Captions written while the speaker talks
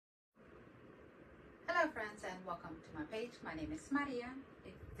and welcome to my page. My name is Maria.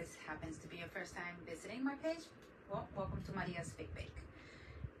 If this happens to be your first time visiting my page, well, welcome to Maria's Fake Bake.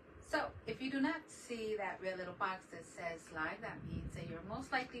 So if you do not see that red little box that says live, that means that you're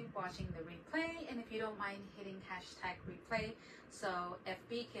most likely watching the replay, and if you don't mind hitting hashtag replay, so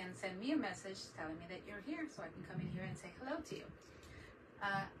FB can send me a message telling me that you're here so I can come in here and say hello to you.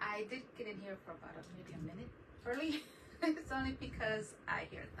 I did get in here for about maybe a minute early. It's only because I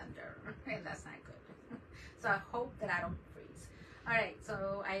hear thunder and that's not good. So I hope that I don't freeze. All right,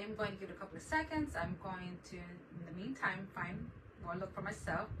 so I am going to give it a couple of seconds. I'm going to, in the meantime, find or look for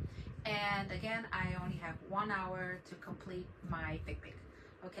myself. And again, I only have 1 hour to complete my fake bake.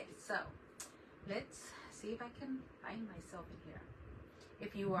 Okay, so let's see if I can find myself in here.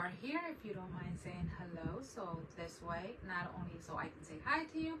 If you are here, if you don't mind saying hello, so this way, not only so I can say hi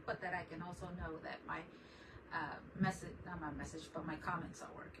to you, but that I can also know that my message, not my message, but my comments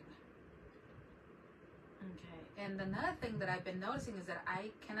are working. Okay, and another thing that I've been noticing is that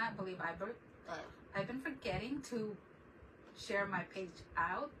I cannot believe I've been forgetting to share my page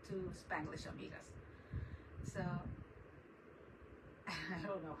out to Spanglish amigas. So, I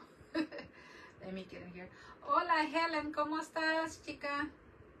don't know. Let me get in here. Hola Helen, ¿cómo estás, chica?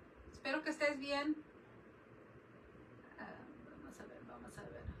 Espero que estés bien. Vamos a ver, vamos a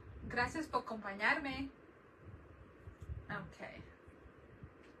ver. Gracias por acompañarme. Okay.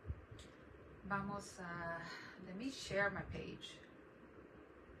 Vamos a, let me share my page.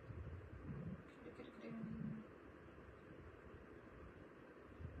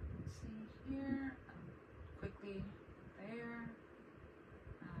 Let's see here. Quickly there.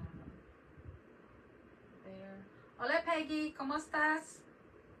 There. Hola Peggy, ¿cómo estás?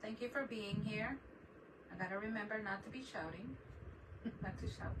 Thank you for being here. I gotta remember not to be shouting. Not to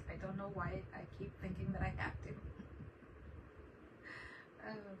shout. I don't know why I keep thinking that I have to.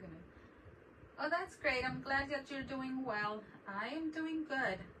 Oh goodness. Oh, that's great. I'm glad that you're doing well. I am doing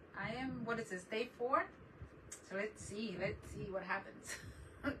good. I am, what is this, day 4? So let's see what happens.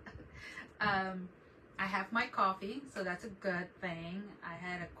 I have my coffee, so that's a good thing. I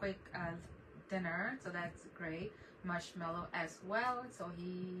had a quick dinner, so that's great. Marshmallow as well, so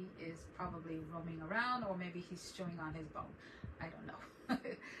he is probably roaming around, or maybe he's chewing on his bone. I don't know.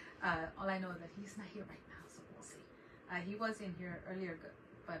 All I know is that he's not here right now, so we'll see. He was in here earlier,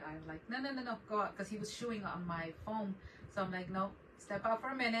 but I'm like, no, go out, because he was chewing on my phone. So I'm like, no, step out for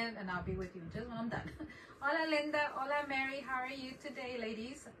a minute, and I'll be with you just when I'm done. Hola Linda, hola Mary, how are you today,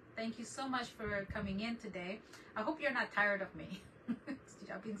 ladies? Thank you so much for coming in today. I hope you're not tired of me.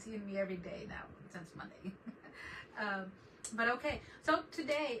 I've been seeing me every day now since Monday. But okay, so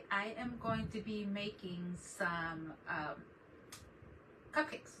today I am going to be making some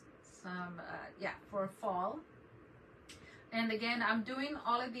cupcakes, for fall. And again, I'm doing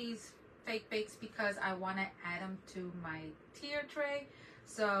all of these fake bakes because I want to add them to my tier tray.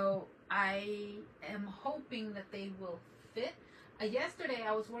 So I am hoping that they will fit. Yesterday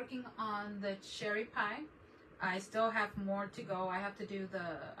I was working on the cherry pie. I still have more to go. I have to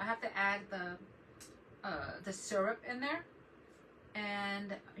add the syrup in there.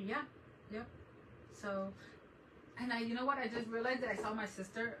 And yeah, yep. So, and you know what? I just realized that I saw my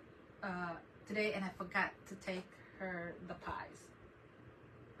sister today, and I forgot to take her the pies.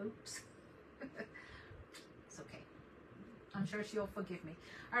 Oops. It's okay. I'm sure she'll forgive me.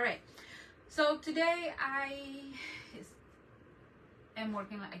 All right. So today I am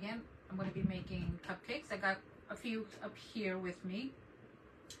working again. I'm going to be making cupcakes. I got a few up here with me.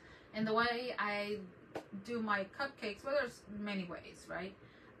 And the way I do my cupcakes, well, there's many ways, right?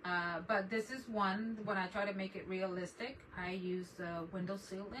 But this is one. When I try to make it realistic, I use the window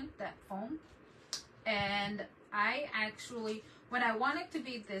sealant, that foam. And I actually, when I want it to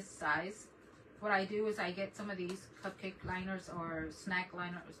be this size, what I do is I get some of these cupcake liners or snack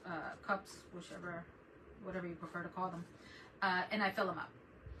liners, cups, whatever you prefer to call them, and I fill them up.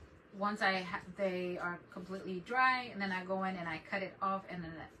 Once they are completely dry, and then I go in and I cut it off, and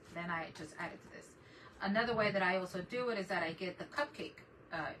then I just add it to this. Another way that I also do it is that I get the cupcake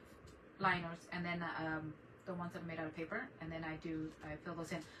liners, and then the ones that are made out of paper, and then I fill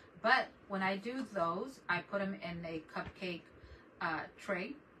those in. But when I do those, I put them in a cupcake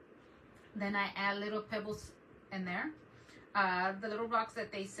tray. Then I add little pebbles in there. The little rocks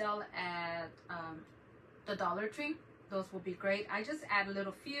that they sell at the Dollar Tree, those will be great. I just add a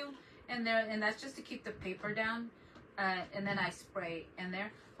little few in there, and that's just to keep the paper down. And then I spray in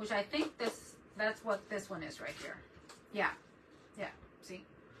there, which I think that's what this one is right here. Yeah, see?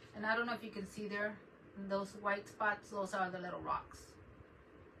 And I don't know if you can see there, those white spots, those are the little rocks.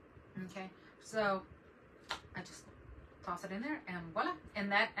 Okay, so I just toss it in there, and voila.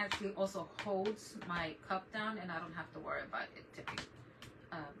 And that actually also holds my cup down, and I don't have to worry about it tipping.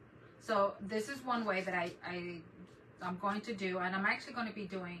 So this is one way that I'm going to do, and I'm actually going to be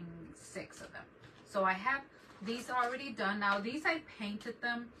doing 6 of them. So I have these already done. Now these I painted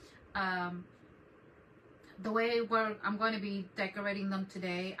them the way where I'm going to be decorating them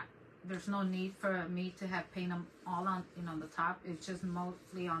today. There's no need for me to have paint them all on, you know, on the top. It's just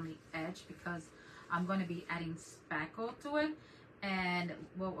mostly on the edge because I'm going to be adding speckle to it, and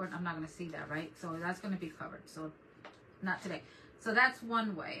well, I'm not going to see that, right? So that's going to be covered. So not today. So that's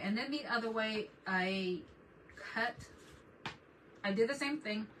one way. And then the other way, I did the same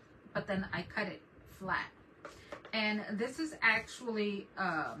thing, but then I cut it flat. And this is actually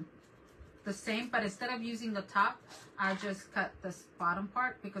the same, but instead of using the top, I just cut this bottom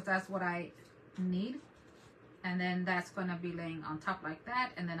part because that's what I need. And then that's going to be laying on top like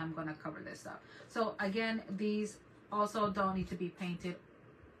that, and then I'm going to cover this up. So again, these also don't need to be painted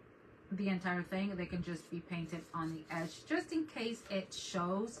the entire thing. They can just be painted on the edge just in case it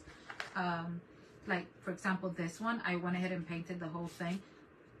shows. Like for example, this one, I went ahead and painted the whole thing.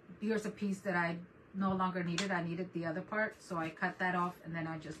 Here's a piece that I no longer needed. I needed the other part, so I cut that off, and then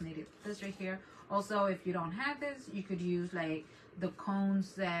I just needed this right here. Also, if you don't have this, you could use like the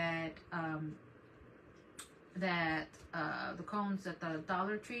cones that the cones at the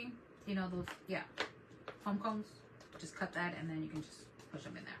Dollar Tree, you know, those, yeah, foam cones. Just cut that, and then you can just push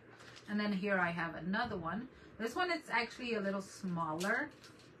them in there. And then here I have another one. This one is actually a little smaller.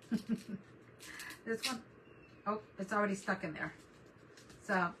 This one, oh, it's already stuck in there,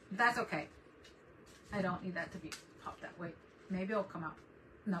 so that's okay. I don't need that to be popped that way. Maybe it'll come out.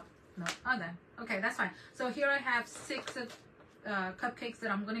 No. Oh, then. Okay, that's fine. So here I have 6 of cupcakes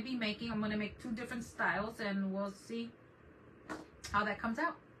that I'm going to be making. I'm going to make 2 different styles, and we'll see how that comes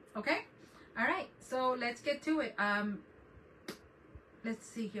out. Okay? All right. So let's get to it. Let's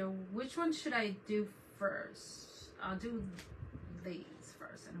see here. Which one should I do first? I'll do these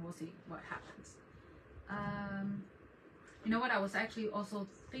first, and we'll see what happens. You know what? I was actually also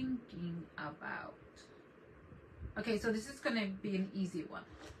thinking about. Okay, so this is going to be an easy one.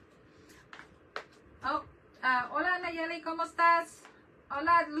 Oh, hola Nayeli, ¿cómo estás?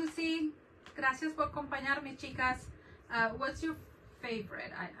 Hola Lucy, gracias por acompañarme, chicas. What's your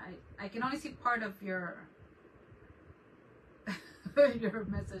favorite? I can only see part of your your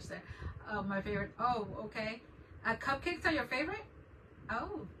message there. My favorite. Oh, okay. Cupcakes are your favorite?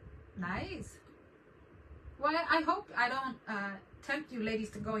 Oh, nice. Well, I hope I don't tempt you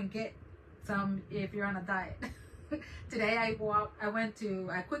ladies to go and get some if you're on a diet. Today I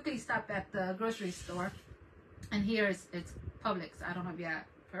quickly stopped at the grocery store, and here it's Publix. I don't know if you have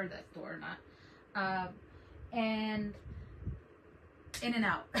heard that store or not. And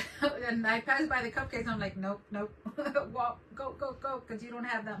In-N-Out. And I passed by the cupcakes, and I'm like, nope. Well, go, because you don't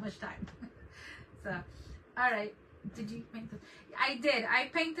have that much time. So, all right. Did you paint them? I did. I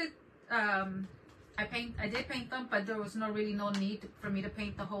painted. I did paint them, but there was really no need for me to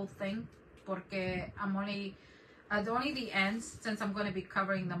paint the whole thing, porque I'm only the ends, since I'm going to be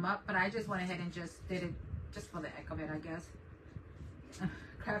covering them up. But I just went ahead and just did it just for the heck of it, I guess.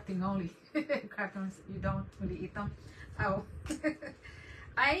 Crafting only. Crafting, you don't really eat them. Oh,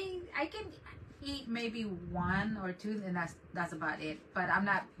 I can eat maybe 1 or 2, and that's about it. But I'm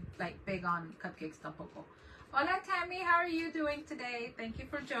not like big on cupcakes tampoco. Hola Tammy, how are you doing today? Thank you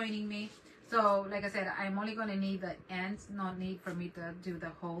for joining me. So like I said, I'm only going to need the ends, no need for me to do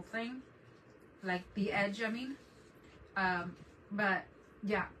the whole thing, like the edge, I mean. But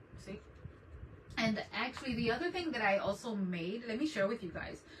yeah, see. And actually the other thing that I also made, let me share with you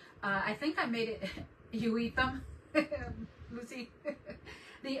guys. I think I made it. You eat them, Lucy.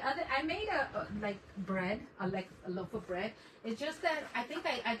 I made a like bread, like a loaf of bread. It's just that I think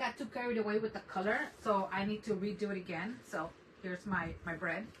I got too carried away with the color, so I need to redo it again. So here's my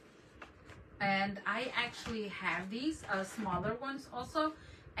bread, and I actually have these smaller ones also,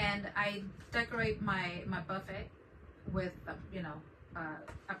 and I decorate my buffet with you know,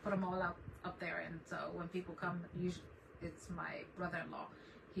 I put them all up there, and so when people come, usually it's my brother-in-law.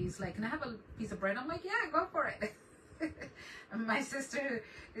 He's like, can I have a piece of bread? I'm like, yeah, go for it. And my sister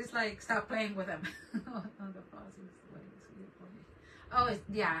is like, stop playing with him. Oh,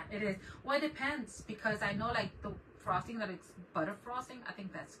 yeah, it is. Well, it depends, because I know like the frosting that it's butter frosting, I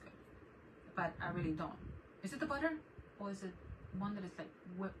think that's good. But I really don't. Is it the butter, or is it one that is like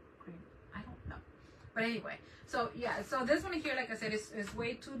whipped cream? I don't know. But anyway, so yeah, so this one here, like I said, is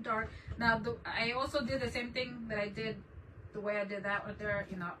way too dark. Now, I also did the same thing that I did, the way I did that right there,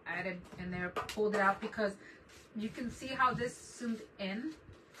 you know, added in there, pulled it out, because you can see how this zoomed in,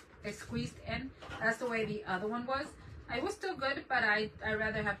 it squeezed in. That's the way the other one was. it was still good, but I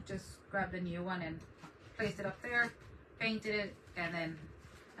rather have just grabbed the new one and placed it up there, painted it, and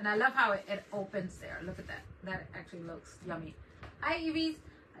I love how it opens there. Look at that. That actually looks yummy. Hi, Evie's.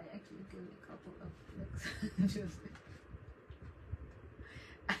 I actually did a couple of licks.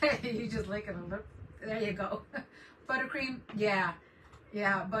 You just lick it. Look. There you go. Buttercream. Yeah.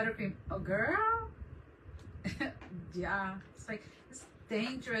 Yeah, buttercream. Oh, girl. Yeah. It's like, it's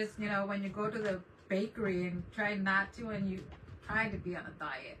dangerous, you know, when you go to the bakery and try not to, and you try to be on a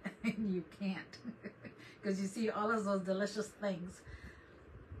diet and you can't because you see all of those delicious things.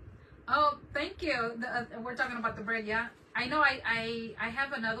 Oh, thank you. We're talking about the bread. Yeah, I know. I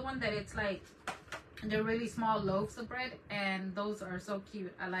have another one that it's like they're really small loaves of bread, and those are so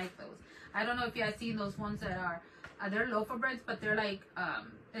cute. I like those. I don't know if you have seen those ones that are they're loaf of breads, but they're like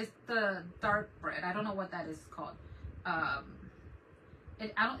it's the dark bread. I don't know what that is called.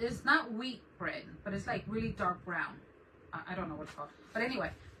 It's not wheat bread, but it's like really dark brown. I don't know what it's called. But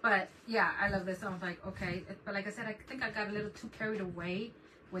anyway, but yeah, I love this. I was like, okay. But like I said, I think I got a little too carried away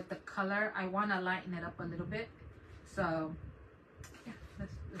with the color. I want to lighten it up a little bit. So, yeah,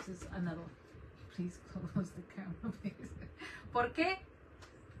 this is another one. Please close the camera, please. ¿Por qué?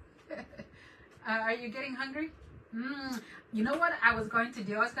 Are you getting hungry? You know what I was going to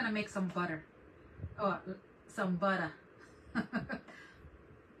do? I was going to make some butter. Oh, some butter.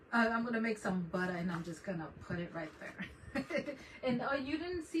 I'm gonna make some butter and I'm just gonna put it right there. And oh, you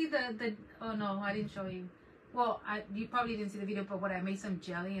didn't see the oh no, I didn't show you. Well, you probably didn't see the video, but what I made some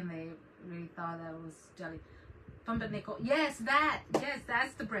jelly and they really thought that was jelly. Pumpernickel. Yes,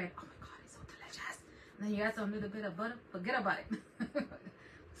 that's the bread. Oh my god, it's so delicious. And then you add some little bit of butter. Forget about it.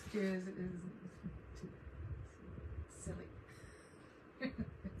 Excuse me. Silly.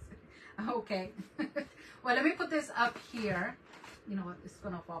 Okay. Well, let me put this up here. You know what? It's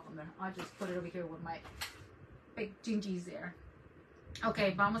gonna fall from there. I'll just put it over here with my big gingies there.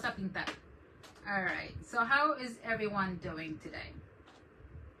 Okay, vamos a pintar. All right. So how is everyone doing today?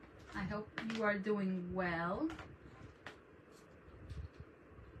 I hope you are doing well.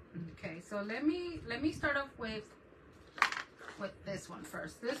 Okay. So let me start off with this one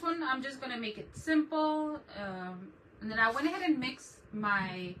first. This one I'm just gonna make it simple. And then I went ahead and mixed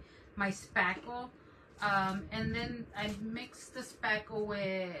my spackle. And then I mixed the spackle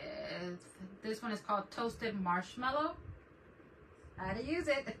with, this one is called toasted marshmallow. How to use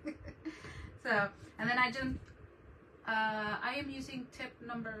it. So, and then I am using tip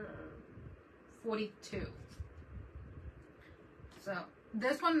number 42. So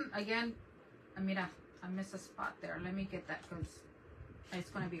this one, again, I missed a spot there. Let me get that because it's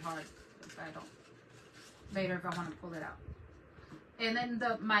going to be hard if I don't, later if I want to pull it out. And then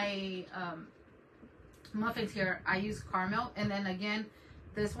my muffins here, I use caramel, and then again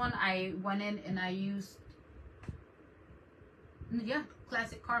this one I went in and I used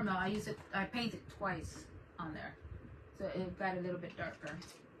classic caramel. I painted twice on there, so it got a little bit darker.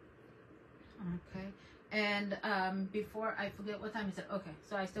 Okay, and before I forget what time is it. Okay,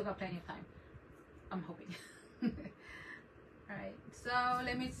 so I still got plenty of time, I'm hoping. All right, so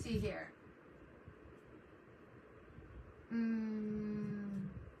let me see here.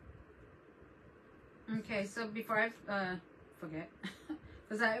 Okay, so before I forget,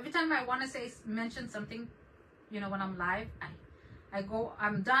 because every time I want to mention something, you know, when I'm live,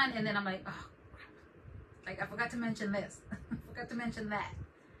 I'm done, and then I'm like, oh crap, like I forgot to mention this, forgot to mention that.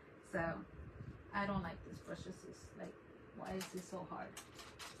 So I don't like this brush. This is like, why is this so hard?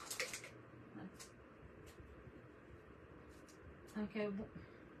 Okay,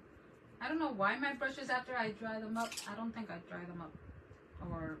 I don't know why my brushes, after I dry them up, I don't think I dry them up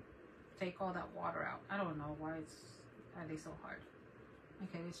or take all that water out. I don't know why are they so hard.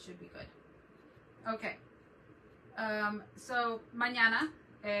 Okay, this should be good. Okay. So mañana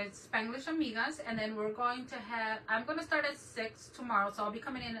it's Spanglish Amigas, and then we're going to I'm going to start at 6 tomorrow, so I'll be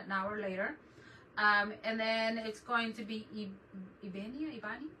coming in an hour later. And then it's going to be Ivania?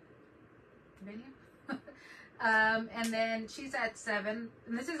 And then she's at 7,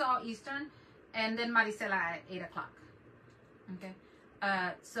 and this is all Eastern, and then Maricela at 8 o'clock. Okay.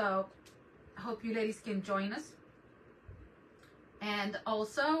 So I hope you ladies can join us. And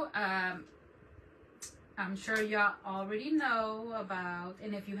also, I'm sure y'all already know about,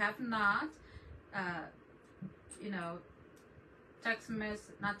 and if you have not, you know,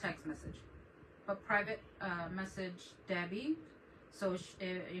 not text message, but private message Debbie. So,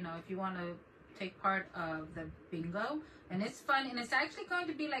 you know, if you want to take part of the bingo, and it's fun, and it's actually going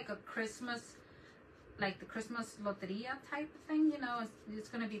to be like a Christmas, like the Christmas loteria type of thing, you know. It's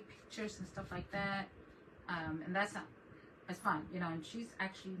going to be pictures and stuff like that, and it's fun, you know. And she's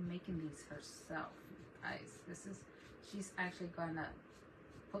actually making these herself, guys. This is she's actually gonna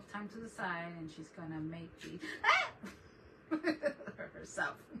put time to the side and she's gonna make the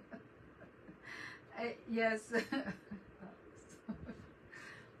herself. Yes.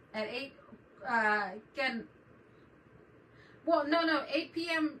 At 8 again. Well, no, 8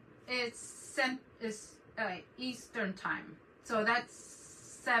 p.m. is Eastern time, so that's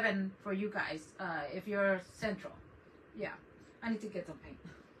 7 for you guys. If you're Central, yeah. I need to get some paint.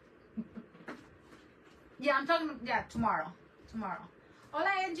 Yeah, I'm talking. Yeah, tomorrow.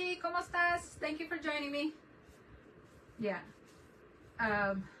 Hola Angie, ¿cómo estás? Thank you for joining me. Yeah.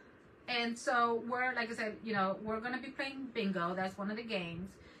 And so we're, like I said, you know, we're gonna be playing bingo. That's one of the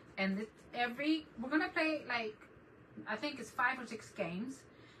games, and we're gonna play, like, I think it's 5 or 6 games,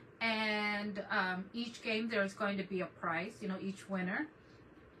 and each game there's going to be a prize. You know, each winner.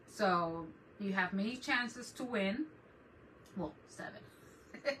 So you have many chances to win. Well, 7.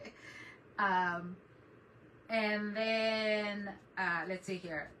 And then let's see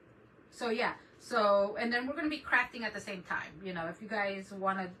here. So yeah. So, and then we're going to be crafting at the same time. You know, if you guys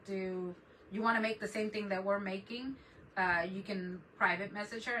want to make the same thing that we're making, you can private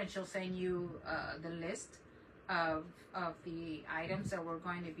message her and she'll send you the list of the items that we're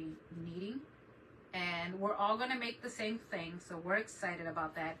going to be needing. And we're all going to make the same thing. So we're excited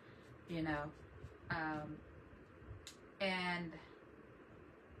about that, you know. And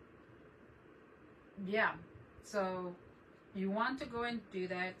yeah, so you want to go and do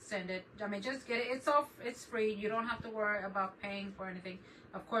that, send it. I mean, just get it. It's free. You don't have to worry about paying for anything.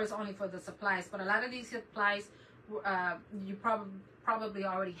 Of course, only for the supplies. But a lot of these supplies, you probably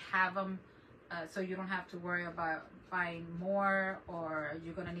already have them, so you don't have to worry about buying more, or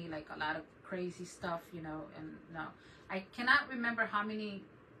you're gonna need like a lot of crazy stuff, you know. And no, I cannot remember how many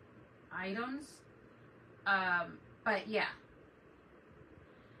items, but yeah,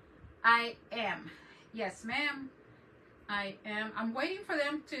 I am. Yes, ma'am. I am. I'm waiting for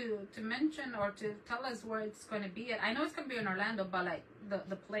them to mention or to tell us where it's going to be at. I know it's going to be in Orlando, but like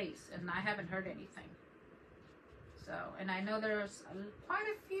the place, and I haven't heard anything. So, and I know there's quite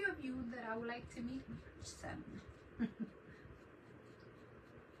a few of you that I would like to meet in person.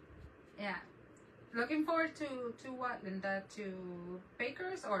 Yeah. Looking forward to what, Linda? To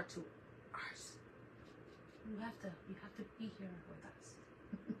Baker's or to ours? You have to be here with us.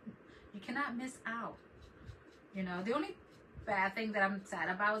 You cannot miss out. You know, the only bad thing that I'm sad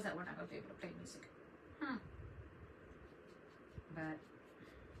about is that we're not going to be able to play music. But,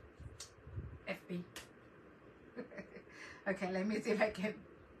 FB. Okay, let me see if I can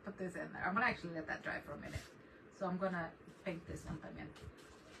put this in there. I'm going to actually let that dry for a minute. So I'm going to paint this one time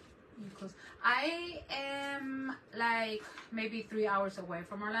in. Because I am like maybe 3 hours away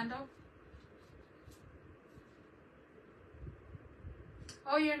from Orlando.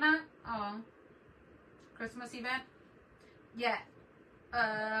 Oh, you're not? Oh. Christmas event? Yeah.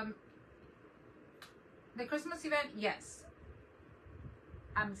 The Christmas event, yes.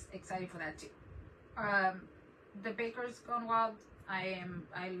 I'm excited for that too. The Baker's Gone Wild, I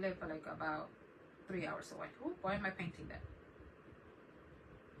live like about 3 hours away. Ooh, why am I painting that?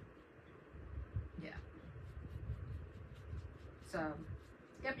 Yeah. So,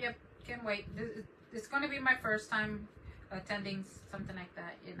 yep. Can't wait. It's going to be my first time attending something like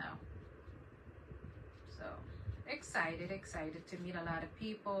that, you know. So, excited to meet a lot of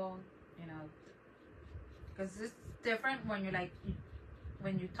people, you know, because it's different when you're like,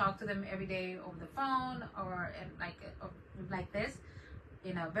 when you talk to them every day over the phone or like this,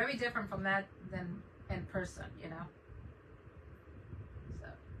 you know, very different from that than in person, you know. So,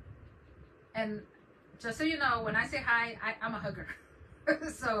 and just so you know, when I say hi, I'm a hugger.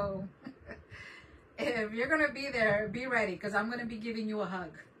 So, if you're going to be there, be ready, because I'm going to be giving you a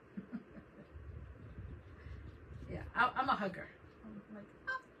hug. Yeah, I'm a hugger. I'm like,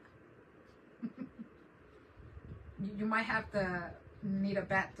 oh. You might have to need a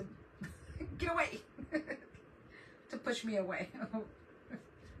bat to get away, to push me away.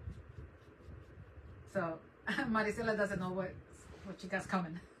 So, Maricela doesn't know what you guys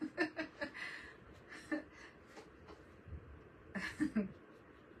coming.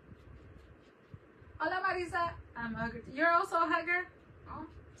 Hola Marisa, I'm a hugger. You're also a hugger? Oh,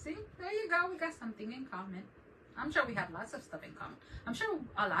 see, there you go. We got something in common. I'm sure we have lots of stuff in common. I'm sure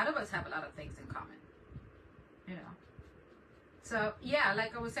a lot of us have a lot of things in common. You know. So yeah,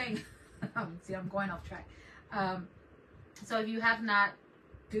 like I was saying, see, I'm going off track. So if you have not,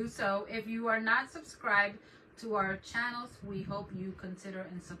 do so. If you are not subscribed to our channels, we hope you consider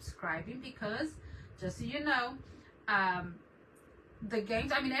in subscribing, because just so you know, the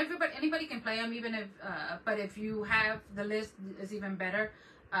games, I mean, anybody can play them, even if, but if you have the list, is even better.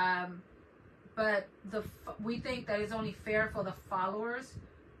 but we think that it's only fair for the followers.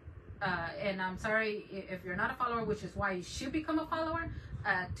 And I'm sorry if you're not a follower, which is why you should become a follower,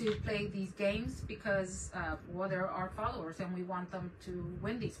 to play these games, because well, they're our followers and we want them to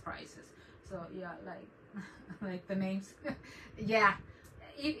win these prizes. So yeah, like like the names. Yeah.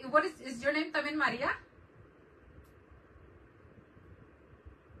 What is your name también Maria?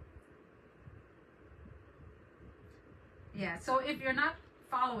 Yeah, so if you're not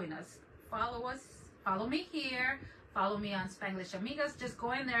following us, follow me here, follow me on Spanglish Amigas. Just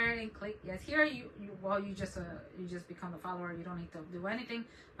go in there and click yes here. You just become a follower. You don't need to do anything.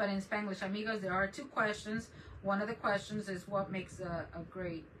 But in Spanglish Amigas, there are 2 questions. One of the questions is what makes a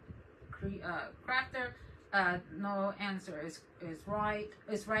great crafter. No answer is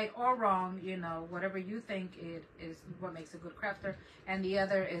right or wrong. You know, whatever you think it is what makes a good crafter. And the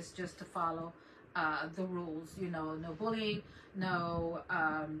other is just to follow the rules. You know, no bullying, no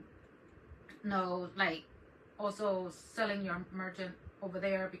like also selling your merchant over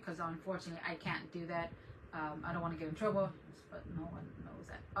there, because unfortunately I can't do that. I don't want to get in trouble, but no one knows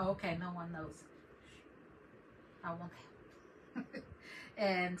that. Oh, okay, no one knows. I won't.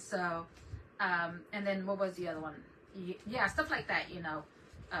 And so, and then what was the other one? Yeah, stuff like that. You know,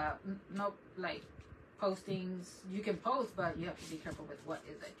 no, like postings. You can post, but you have to be careful with what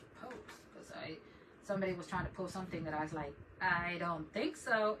is it you post. Because somebody was trying to post something that I was like, I don't think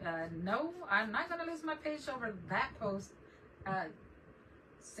so. No, I'm not gonna lose my page over that post.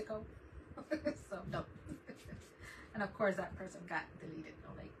 Sicko. So no. And of course that person got deleted.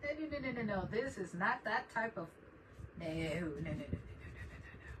 I'm like, no. This is not that type of. No.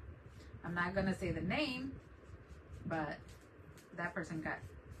 I'm not gonna say the name, but that person got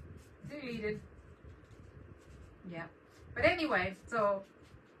deleted. Yeah. But anyway, so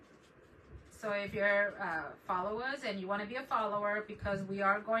if you're follow us and you want to be a follower, because we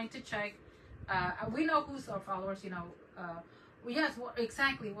are going to check. We know who's our followers. You know. Yes. Well,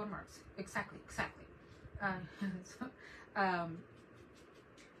 exactly. What marks? Exactly. So,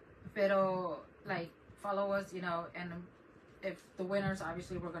 pero like follow us. You know, and if the winners,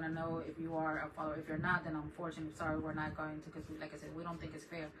 obviously, we're gonna know if you are a follower. If you're not, then unfortunately, sorry, we're not going to, because like I said, we don't think it's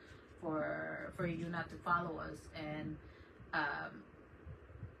fair for you not to follow us and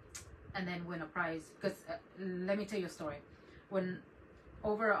then win a prize. Because let me tell you a story. When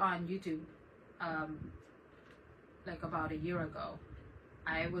over on YouTube, like about a year ago,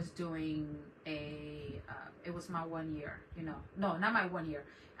 I was doing it was my 1 year, you know. No, not my 1 year.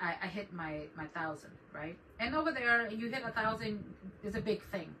 I hit my 1,000, right? And over there, you hit 1,000 is a big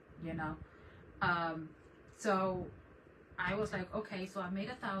thing, you know. So I was like, okay, so I made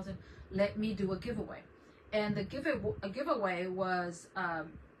 1,000. Let me do a giveaway. And the giveaway was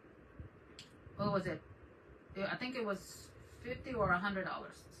what was it? I think it was $50 or $100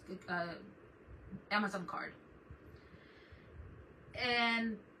 Amazon card.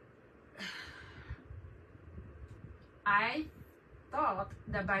 And I thought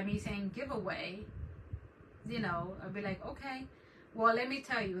that by me saying giveaway, you know, I'd be like, okay. Well, let me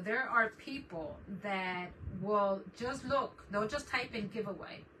tell you, there are people that will just look, they'll just type in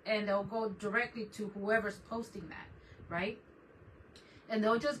giveaway and they'll go directly to whoever's posting that, right? And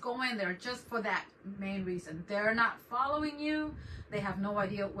they'll just go in there just for that main reason. They're not following you. They have no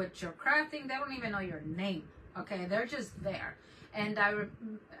idea what you're crafting. They don't even know your name, okay? They're just there. And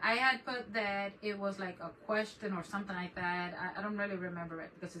I had put that it was like a question or something like that. I don't really remember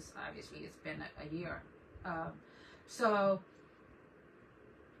it because it's been a year. So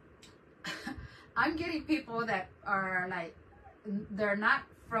I'm getting people that are like, they're not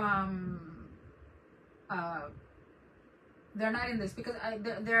from, they're not in this, because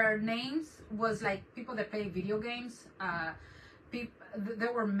their names was like people that play video games.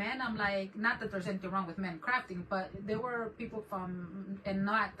 There were men. I'm like, not that there's anything wrong with men crafting, but there were people from, and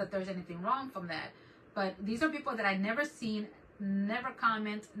not that there's anything wrong from that, but these are people that I never seen, never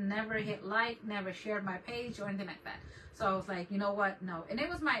comment, never hit like, never shared my page or anything like that. So I was like, you know what? No. And it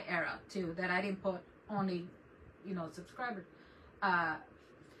was my era too, that I didn't put only, you know, subscribers,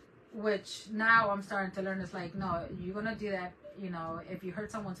 which now I'm starting to learn is like, no, you're gonna do that. You know, if you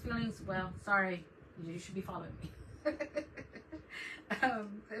hurt someone's feelings, well, sorry, you should be following me.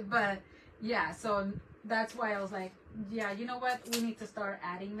 But yeah, so that's why I was like, yeah, you know what? We need to start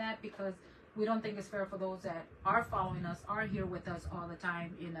adding that, because we don't think it's fair for those that are following us, are here with us all the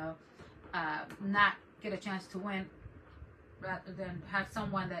time, you know, not get a chance to win, rather than have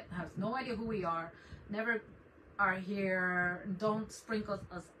someone that has no idea who we are, never are here, don't sprinkle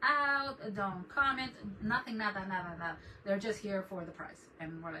us out, don't comment, nothing, nada. They're just here for the prize.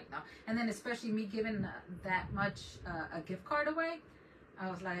 And we're like, no. And then especially me giving that much a gift card away, I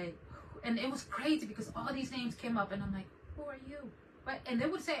was like, and it was crazy because all these names came up, and I'm like, who are you? But and they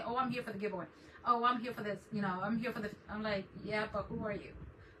would say, oh, I'm here for the giveaway. Oh, I'm here for this. You know, I'm here for the. I'm like, yeah, but who are you?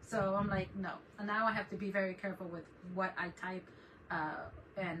 So I'm like, no. And now I have to be very careful with what I type,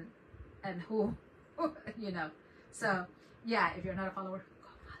 and who, you know. So yeah, if you're not a follower, go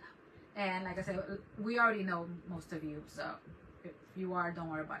follow. And like I said, we already know most of you. So if you are, don't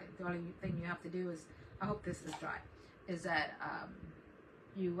worry about it. The only thing you have to do is, I hope this is dry, is that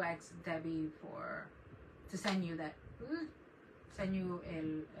you ask Debbie to send you that, send you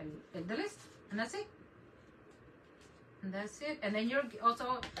the list, and that's it. And that's it. And then you're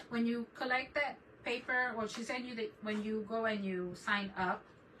also, when you collect that paper, or she sent you when you go and you sign up,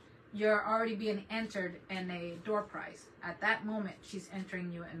 you're already being entered in a door prize. At that moment, she's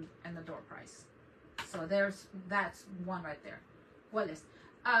entering you in the door prize. So that's one right there. What list?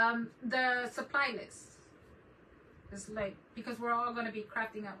 The supply list. It's like, because we're all going to be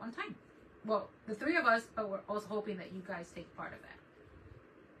crafting at one time. Well, the three of us, but we're also hoping that you guys take part of that.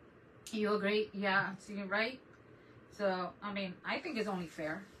 You agree? Yeah, see, right? So, I mean, I think it's only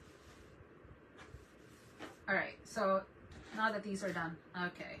fair. All right, so now that these are done,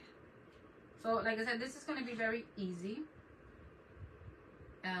 okay. So, like I said, this is going to be very easy.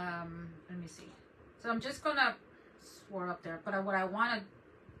 Let me see. So I'm just going to swirl up there, but what I want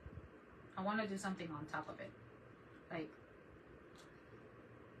to do something on top of it. Like,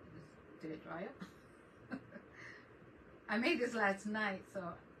 did it dry up? I made this last night, so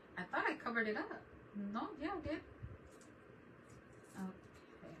I thought I covered it up. No, yeah, I did.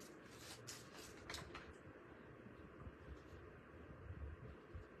 Okay.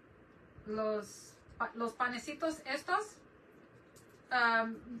 Los panecitos estos.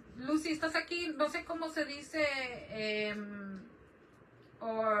 Lucy, ¿estás aquí? No sé cómo se dice.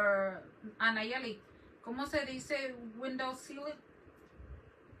 O Anayeli, ¿cómo se dice window sealant?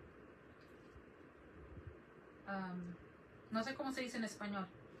 No sé cómo se dice en español.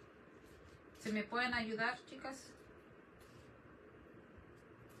 ¿Se me pueden ayudar, chicas?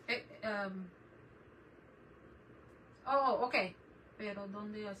 Oh, ok. Pero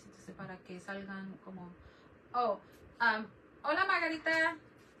 ¿dónde así para que salgan como? Oh, hola Margarita.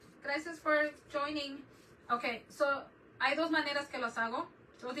 Gracias por joining. Ok, so hay dos maneras que los hago.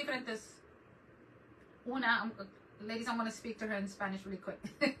 Dos diferentes. Una, ladies, I'm going to speak to her in Spanish really quick.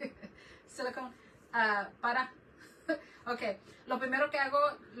 Silicone. Ok, lo primero que hago,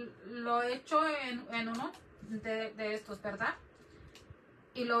 lo echo en uno de estos, ¿verdad?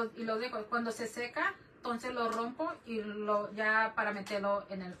 Y lo dejo. Cuando se seca, entonces lo rompo y ya para meterlo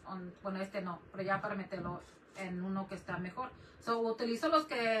en el, bueno, este no, pero ya para meterlo en uno que está mejor. So, utilizo los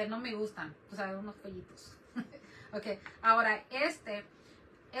que no me gustan, o sea, unos pollitos. Ok, ahora este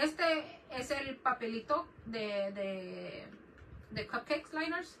es el papelito de cupcakes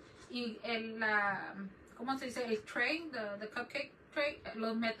liners y ¿cómo se dice? El tray, the cupcake tray,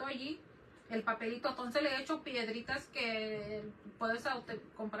 los meto allí, el papelito. Entonces le echo piedritas que puedes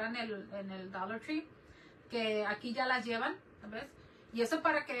comprar en el Dollar Tree, que aquí ya las llevan, ¿ves? Y eso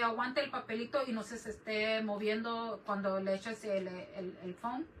para que aguante el papelito y no se esté moviendo cuando le echas el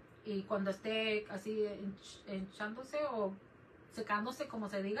foam, y cuando esté así hinchándose o secándose, como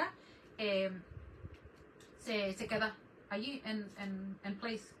se diga, se queda allí en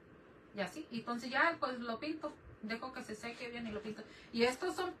place. Y así, y entonces ya pues lo pinto, dejo que se seque bien y lo pinto. Y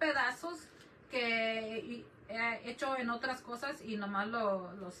estos son pedazos que he hecho en otras cosas y nomás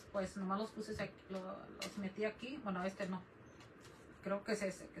los puse aquí, los metí aquí. Bueno, este no, creo que es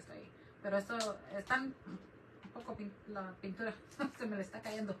ese que está ahí, pero esto están un poco la pintura se me le está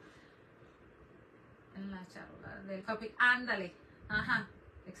cayendo en la charola del cupcake. Ándale, ajá,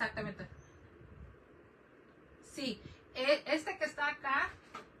 exactamente. Sí, este que está acá,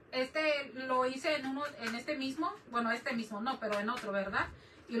 este lo hice en este mismo, bueno, este mismo no, pero en otro, ¿verdad?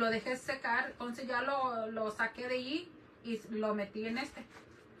 Y lo dejé secar, entonces ya lo saqué de allí y lo metí en este,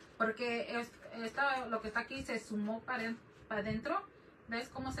 porque lo que está aquí se sumó para adentro. ¿Ves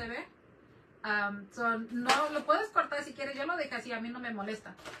cómo se ve? No lo puedes cortar si quieres, yo lo dejé así, a mí no me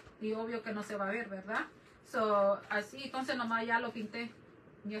molesta, y obvio que no se va a ver, ¿verdad? Así, entonces nomás ya lo pinté.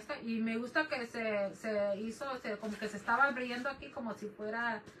 Ya está. Y me gusta que se hizo, como que se estaba abriendo aquí, como si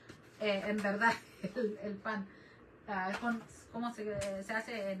fuera en verdad el pan. ¿Cómo se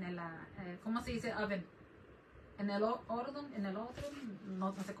hace en el, cómo se dice oven? En el horno,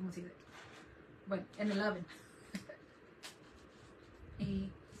 no sé cómo se dice. Bueno, en el oven.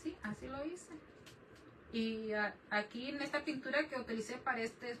 Y sí, así lo hice. Y aquí en esta pintura que utilicé para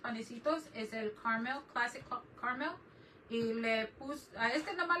estos panecitos es el Caramel, Classic Caramel. Y le puse, a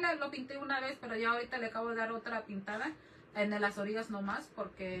este nomás lo pinté una vez, pero ya ahorita le acabo de dar otra pintada en las orillas nomás,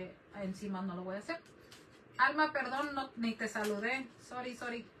 porque encima no lo voy a hacer. Alma, perdón, no, ni te saludé. Sorry,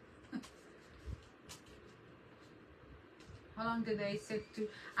 sorry. How long do they sit to?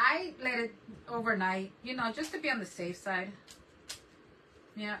 I let it overnight, you know, just to be on the safe side.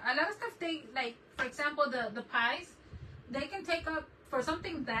 Yeah, a lot of stuff they, like, for example, the pies, they can take up, for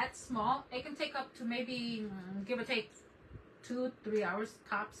something that small, it can take up to maybe, give or take, 2-3 hours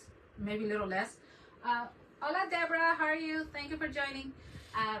tops, maybe a little less. Hola, Deborah, how are you? Thank you for joining.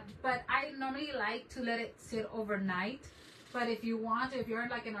 But I normally like to let it sit overnight. But if you want, if you're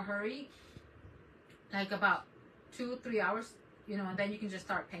like in a hurry, like about 2-3 hours, you know, and then you can just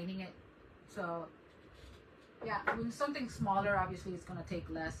start painting it. So yeah, when something smaller, obviously it's gonna take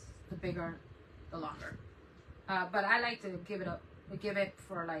less. The bigger, the longer. But I like to give it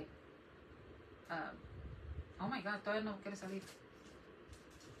for like, oh my God, todavía no quiere salir.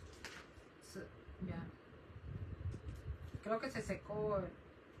 So, yeah. Creo que se secó.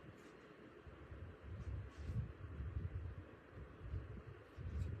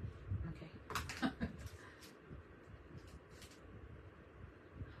 Okay.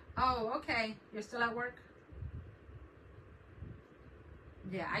 Oh, okay. You're still at work?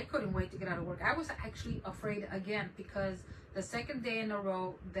 Yeah, I couldn't wait to get out of work. I was actually afraid again because the second day in a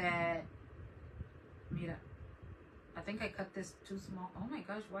row that, mira, I think I cut this too small. Oh my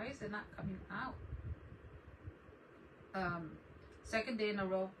gosh, why is it not coming out? Second day in a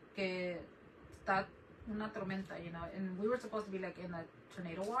row que está una tormenta, you know, and we were supposed to be like in a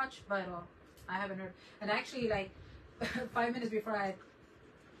tornado watch, but I haven't heard. And actually, like 5 minutes before I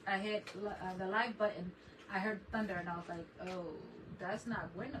hit the live button, I heard thunder, and I was like, oh, that's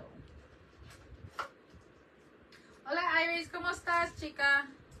not bueno. Hola Iris, ¿cómo estás, chica?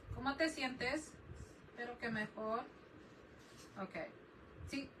 ¿Cómo te sientes? Espero que mejor. Okay.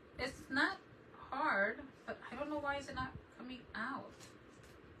 See, it's not hard, but I don't know why is it not coming out.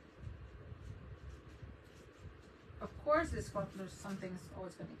 Of course, there's something's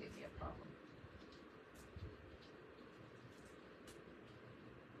always going to give me a problem.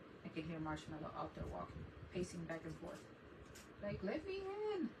 I can hear Marshmallow out there walking, pacing back and forth. Like, let me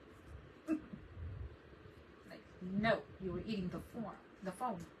in. Like, no, you were eating the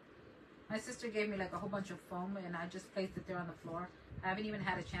foam. My sister gave me like a whole bunch of foam, and I just placed it there on the floor. I haven't even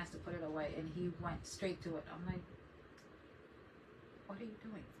had a chance to put it away, and he went straight to it. I'm like, what are you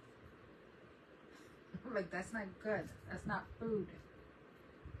doing? Like, that's not good. That's not food.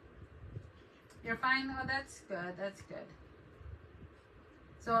 You're fine? Oh, that's good. That's good.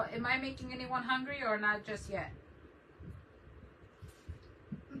 So, am I making anyone hungry or not just yet?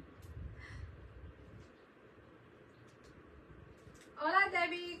 Hola,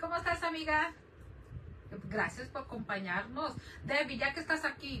 Debbie. ¿Cómo estás, amiga? Gracias por acompañarnos. Debbie, ya que estás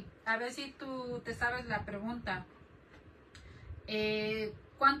aquí, a ver si tú te sabes la pregunta.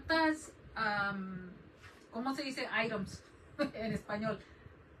 ¿Cuántas, cómo se dice items en español?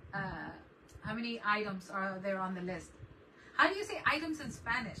 How many items are there on the list? How do you say items in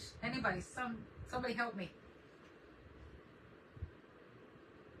Spanish? Anybody? Somebody help me.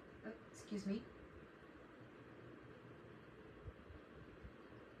 Excuse me.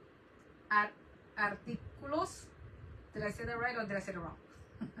 Artículos. Did I say that right or did I say it wrong?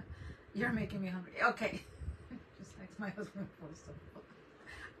 You're making me hungry. Okay. Just like my husband was so.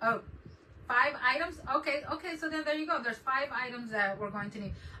 Oh, 5 items? Okay, so then there you go. There's 5 items that we're going to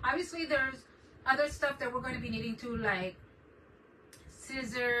need. Obviously, there's other stuff that we're going to be needing too, like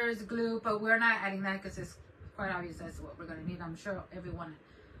scissors, glue, but we're not adding that because it's quite obvious that's what we're going to need. I'm sure everyone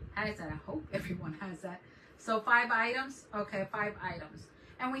has that. I hope everyone has that. So 5 items? Okay, 5 items.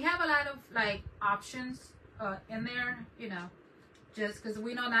 And we have a lot of like options in there, you know, just because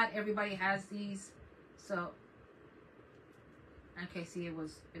we know not everybody has these. So, okay, see, it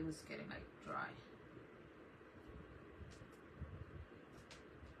was getting like dry.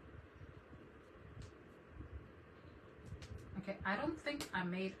 Okay, I don't think I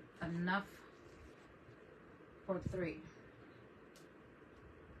made enough for 3.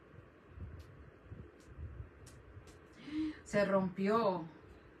 Se rompió.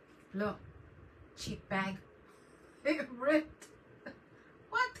 Look, cheap bag. It ripped.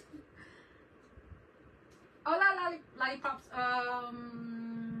 What? Hola, lollipops.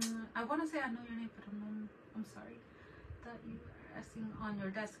 I want to say I know your name, but I'm sorry. Thought you were resting on your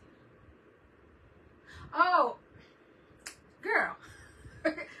desk. Oh, girl.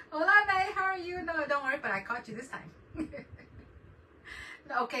 Hola, May. How are you? No, don't worry, but I caught you this time.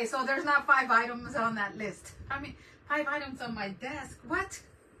 Okay, so there's not 5 items on that list. I mean, 5 items on my desk. What?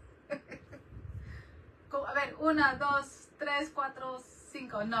 A ver, 1, 2, 3, 4,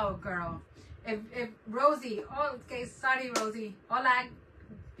 5. No, girl. If Rosie, oh, okay, sorry, Rosie. Hola,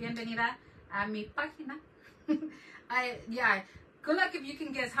 bienvenida a mi página. Yeah, good luck if you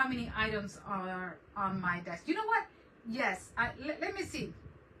can guess how many items are on my desk. You know what? Yes, let me see.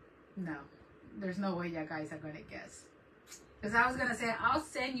 No, there's no way you guys are going to guess. Because I was going to say, I'll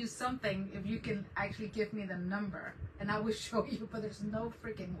send you something if you can actually give me the number. And I will show you, but there's no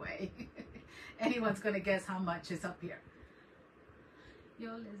freaking way anyone's going to guess how much is up here.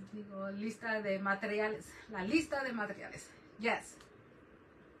 Yo les digo, lista de materiales. La lista de materiales. Yes.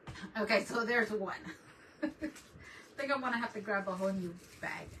 Okay, so there's one. I think I'm going to have to grab a whole new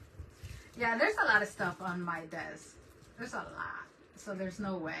bag. Yeah, there's a lot of stuff on my desk. There's a lot. So there's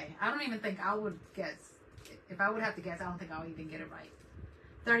no way. I don't even think I would guess. If I would have to guess, I don't think I'll even get it right.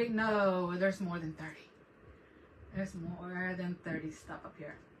 30? No, there's more than 30. There's more than 30 stuff up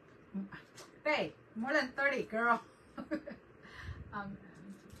here. Hey, more than 30, girl. Should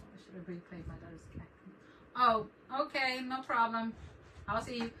have replayed my daughter's cat. Oh, okay, no problem. I'll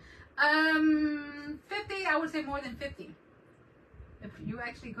see you. 50, I would say more than 50. If you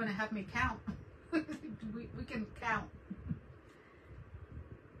actually gonna have me count, we can count.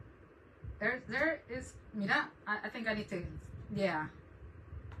 There is, mira, I think I need to, yeah.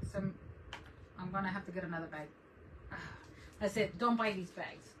 I'm gonna have to get another bag. That's it, don't buy these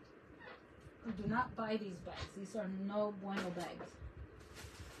bags. Do not buy these bags. These are no bueno bags.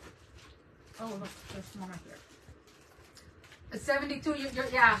 Oh, look, there's one right here. 72,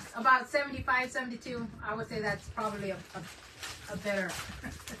 yeah, about 75, 72. I would say that's probably a better,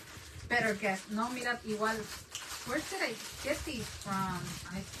 better guess. No, mira, igual. Where did I get these from?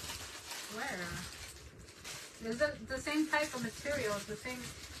 I swear. There's the same type of material. The same.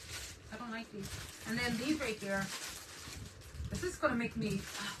 I don't like these. And then these right here. This is gonna make me.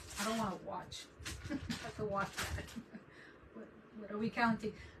 I don't want to watch. I have to watch that. What are we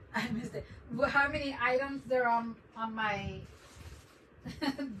counting? I missed it. How many items there on my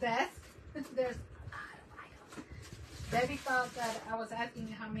desk? There's a lot of items. Debbie thought that I was asking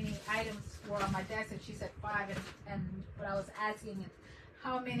how many items were on my desk, and she said 5. And what I was asking is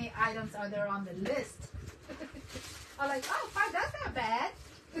how many items are there on the list? I'm like, oh, 5. That's not bad.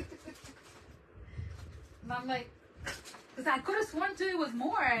 And I'm like, because I could have sworn to it was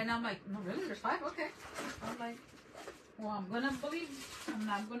more, and I'm like, no, really? There's 5? Okay. I'm like, well, I'm gonna believe. I'm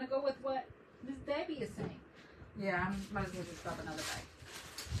not gonna go with what Miss Debbie is saying. Yeah, I might as well just grab another bag.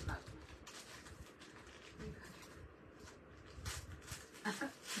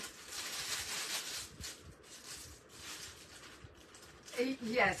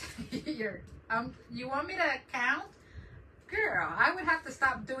 Yes, here. You want me to count? Girl, I would have to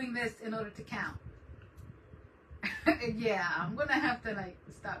stop doing this in order to count. Yeah, I'm gonna have to like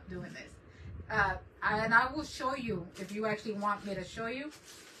stop doing this. And I will show you if you actually want me to show you.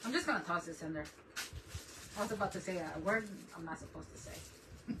 I'm just gonna toss this in there. I was about to say a word I'm not supposed to say.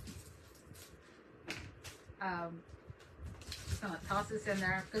 Just gonna toss this in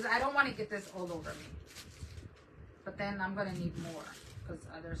there because I don't want to get this all over me. But then I'm gonna need more because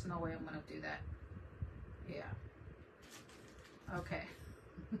there's no way I'm gonna do that. Yeah. Okay.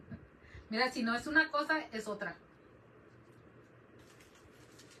 Mira, si no es una cosa, es otra.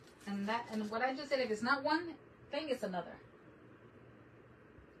 And what I just said, if it's not one thing, it's another.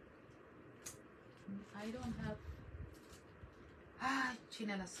 I don't have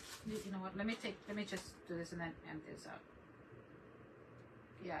chinelas. You know what? Let me just do this and then empty this out.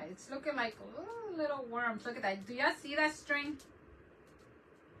 Yeah, it's looking like little worms. Look at that. Do y'all see that string?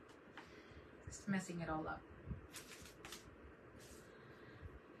 It's messing it all up.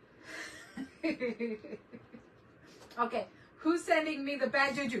 Okay, who's sending me the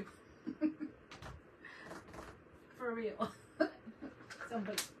bad juju? For real.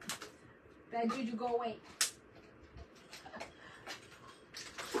 Somebody. Bad juju, go away.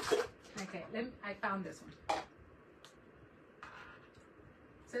 Okay, I found this one.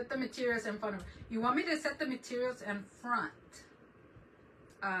 Set the materials in front of you. Want me to set the materials in front?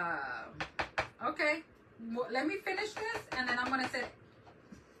 Okay. Well, let me finish this, and then I'm gonna set.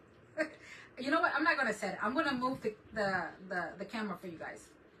 You know what? I'm not gonna set it. I'm gonna move the camera for you guys,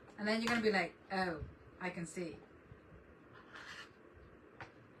 and then you're gonna be like, oh, I can see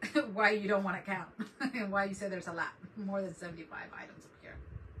why you don't want to count and why you said there's a lot, more than 75 items up here.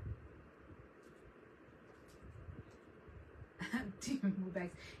 Move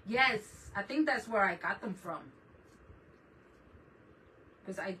bags. Yes, I think that's where I got them from.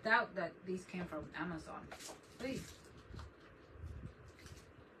 Because I doubt that these came from Amazon. Please.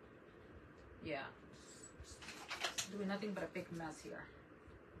 Yeah. Doing nothing but a big mess here.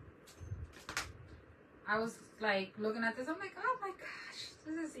 I was like looking at this. I'm like, oh my gosh,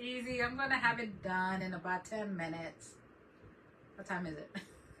 this is easy. I'm going to have it done in about 10 minutes. What time is it?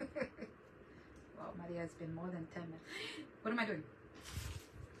 Well, Maria, it's been more than 10 minutes. What am I doing?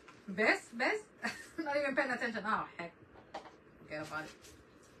 Best? Not even paying attention. Oh, heck. Forget about it.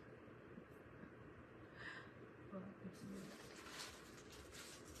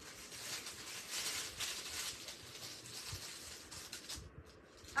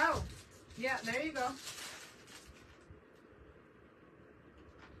 Oh, yeah, there you go.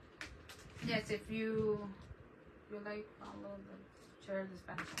 Yes, if you like, follow the share the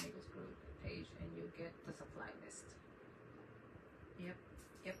Spanish Amigos group page and you get the supply list. Yep.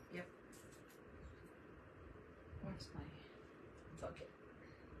 Where's my bucket?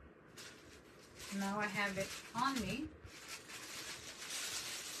 Now I have it on me.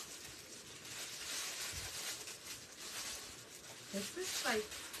 This is like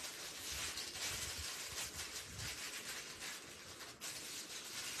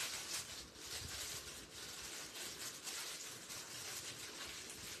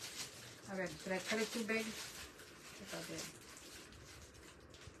okay, did I cut it too big? Yes, I did.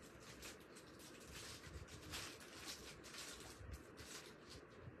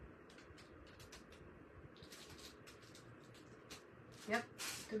 Yep,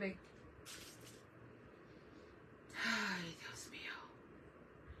 too big. Ay, Dios mío.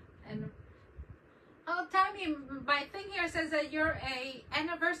 And oh, Tammy, my thing here says that you're a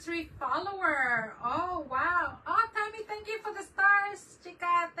anniversary follower. Oh, wow. Oh, Tammy, thank you for the stars,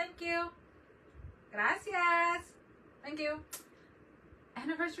 chica. Thank you. Gracias. Thank you.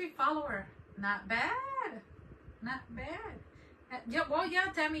 Anniversary follower. Not bad. Not bad. Yeah, well, yeah,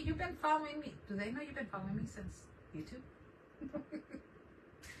 Tammy, you've been following me. Do they know you've been following me since YouTube?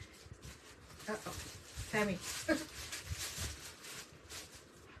 Uh-oh. Tammy.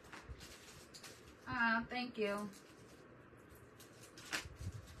 Thank you.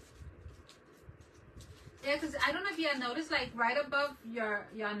 Yeah, because I don't know if you have noticed, like right above your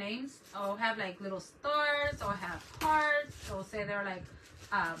names, or have like little stars, or have hearts, or say they're like,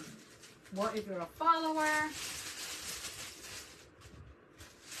 what if you're a follower?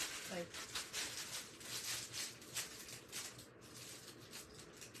 Like,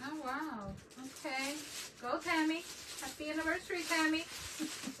 oh wow, okay, go Tammy, happy anniversary, Tammy.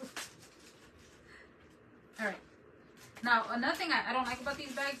 All right. Now another thing I don't like about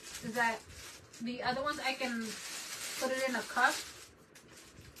these bags is that the other ones I can put it in a cup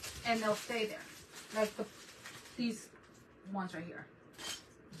and they'll stay there. Like these ones right here.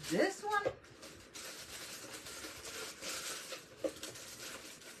 This one,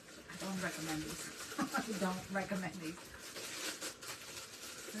 I don't recommend these. I don't recommend these.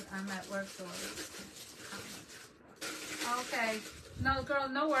 I'm at work, so okay. No, girl,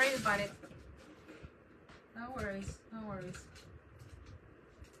 no worries about it. No worries. No worries.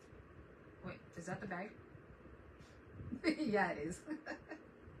 Wait, is that the bag? Yeah, it is.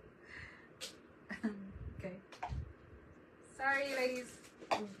 Okay. Sorry, ladies.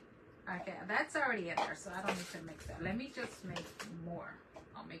 Okay, that's already in there, so I don't need to mix that. Let me just make more.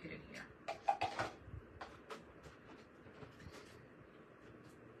 I'll make it in here.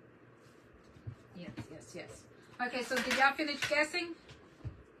 Yes. Okay, so did y'all finish guessing?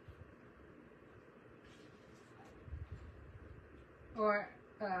 Or,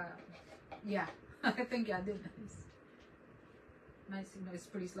 yeah, I think y'all did. My signal is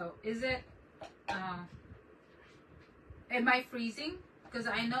pretty slow. Is it, am I freezing? Because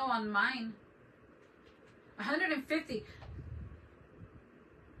I know on mine, 150.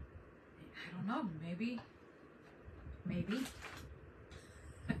 I don't know, maybe. Maybe.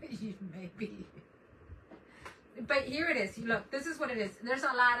 But here it is. Look, this is what it is. There's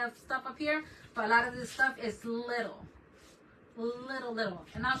a lot of stuff up here, but a lot of this stuff is little.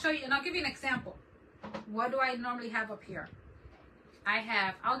 And I'll show you, and I'll give you an example. What do I normally have up here?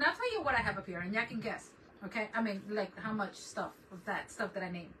 I'll now tell you what I have up here, and y'all can guess. Okay? I mean, like how much stuff of that stuff that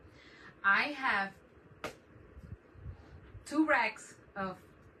I named. I have 2 racks of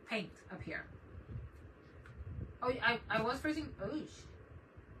paint up here. Oh, I was freezing. Oosh.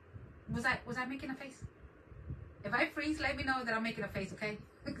 Was I making a face? If I freeze, let me know that I'm making a face, okay?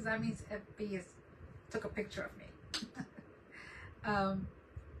 Because that means FB took a picture of me.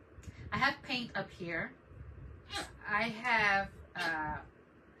 I have paint up here. I have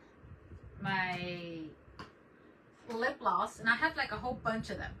my lip gloss, and I have like a whole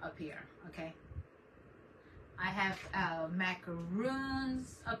bunch of them up here, okay? I have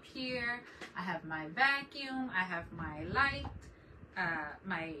macaroons up here. I have my vacuum. I have my light.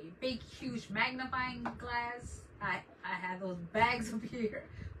 My big, huge magnifying glass. I had those bags up here.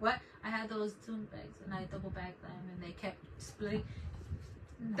 What? I had those 2 bags, and I double bagged them, and they kept splitting.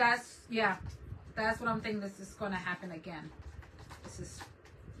 That's what I'm thinking. This is going to happen again. This is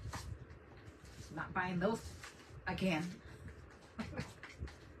not buying those again.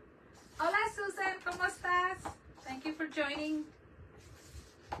 Hola, Susan. ¿Cómo estás? Thank you for joining.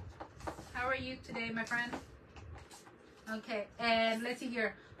 How are you today, my friend? Okay, and let's see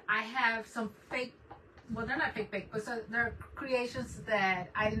here. I have some fake, well, they're not fake, but so they're creations that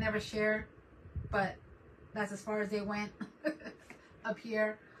I never share, but that's as far as they went up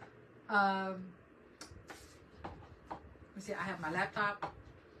here. Let's see, I have my laptop.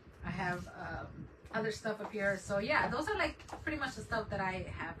 I have other stuff up here. So yeah, those are like pretty much the stuff that I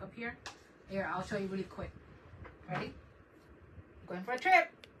have up here. Here, I'll show you really quick. Ready? Going for a trip.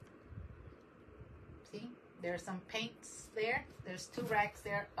 See, there's some paints there. There's 2 racks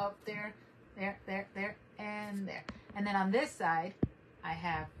there, up there, there, and there. And then on this side, I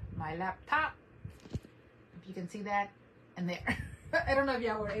have my laptop. If you can see that, and there. I don't know if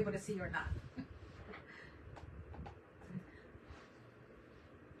y'all were able to see or not.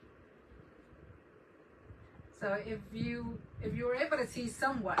 So if you were able to see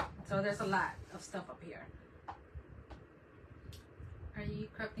somewhat, so there's a lot of stuff up here. Are you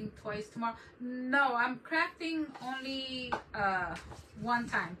crafting twice tomorrow? No, I'm crafting only one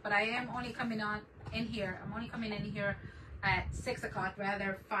time, but I am only coming on in here. I'm only coming in here at 6 o'clock,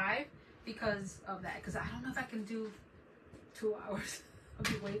 rather 5, because of that. Because I don't know if I can do 2 hours. I'll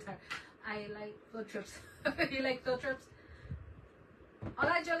be way tired. I like field trips. You like field trips?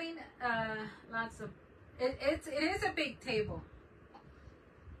 Hola, Jolene. Lots of. It is a big table.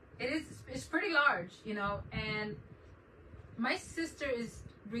 It's pretty large, you know, and my sister is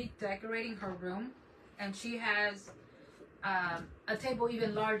redecorating her room, and she has a table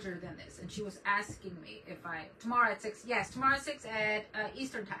even larger than this, and she was asking me if tomorrow at 6, yes, tomorrow at 6 at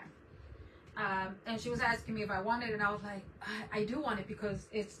Eastern time, and she was asking me if I wanted it, and I was like, I do want it because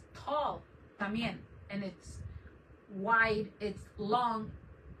it's tall también, and it's wide, it's long,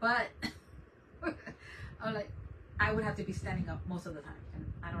 but I'm like, I would have to be standing up most of the time, and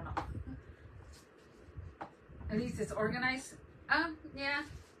I don't know. At least it's organized. Yeah.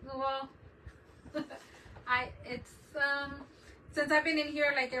 Well, since I've been in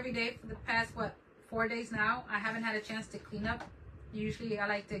here like every day for the past 4 days now, I haven't had a chance to clean up. Usually, I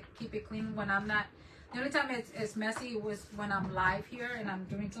like to keep it clean when I'm not. The only time it's messy was when I'm live here and I'm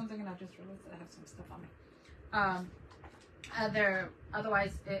doing something, and I just realized that I have some stuff on me.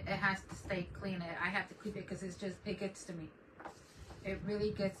 Otherwise it has to stay clean. I have to keep it because it gets to me. It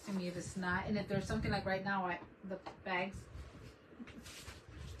really gets to me if it's not. And if there's something like right now, the bags,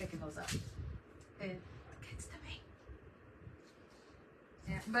 picking those up, it gets to me.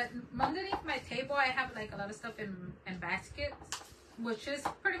 Yeah, but underneath my table, I have like a lot of stuff in baskets, which is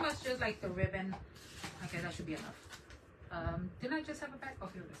pretty much just like the ribbon. Okay, that should be enough. Didn't I just have a bag? Oh,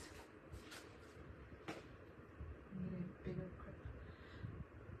 here it is. Bigger.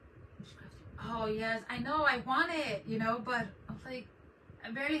 Oh yes, I know, I want it, you know, but I'm like, I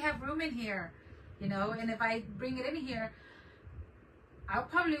barely have room in here, you know, and if I bring it in here, I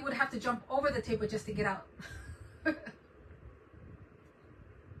probably would have to jump over the table just to get out.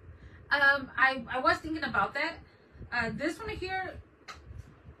 I was thinking about that. This one here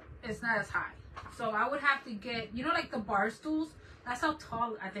is not as high, so I would have to get, you know, like the bar stools. That's how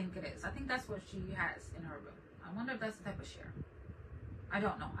tall I think it is. I think that's what she has in her room. I wonder if that's the type of chair. I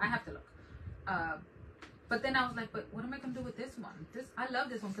don't know. I have to look. But then I was like, but what am I going to do with this one? I love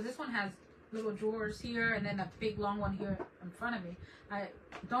this one because this one has little drawers here and then a big long one here in front of me. I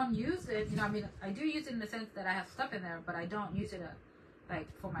don't use it. You know, I mean, I do use it in the sense that I have stuff in there, but I don't use it like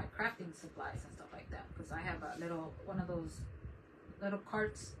for my crafting supplies and stuff like that because I have one of those little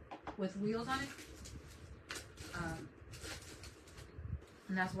carts with wheels on it.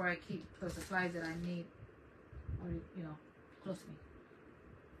 And that's where I keep the supplies that I need. You know, close to me.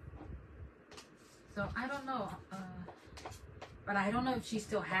 So I don't know, but I don't know if she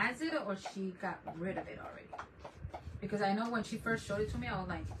still has it or she got rid of it already. Because I know when she first showed it to me, I was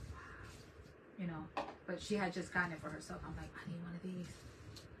like, wow, you know. But she had just gotten it for herself. I'm like, I need one of these.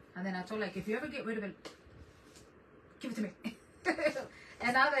 And then I told her, like, if you ever get rid of it, give it to me.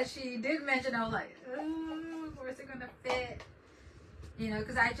 And now that she did mention, I was like, oh, where's it gonna fit? You know,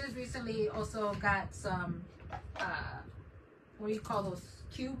 because I just recently also got some. What do you call those,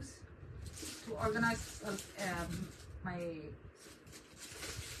 cubes to organize my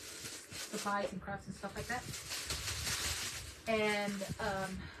supplies and crafts and stuff like that, and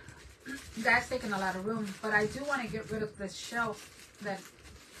that's taken a lot of room, but I do want to get rid of this shelf that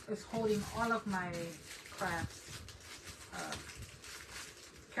is holding all of my crafts,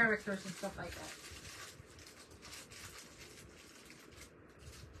 characters and stuff like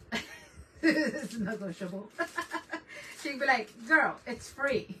that. It's negotiable. She'd be like, girl, it's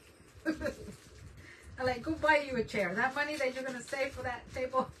free. I'm like, go buy you a chair. That money that you're gonna save for that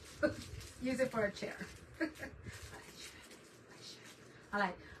table, use it for a chair. I'm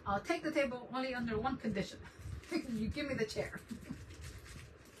like, I'll take the table only under one condition. You give me the chair.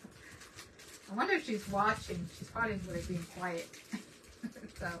 I wonder if she's watching. She's probably really being quiet.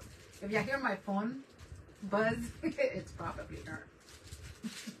 So if you hear my phone buzz, it's probably her.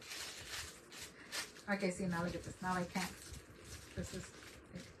 Okay, see, now look at this. Now I can't. This is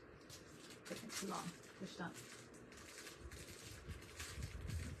taking too long. Push done.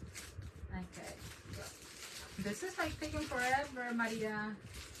 Okay. So this is like taking forever, Maria.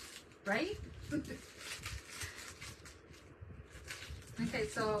 Right? Okay,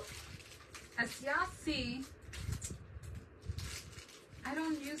 so as y'all see, I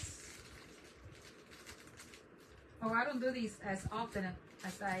don't do these as often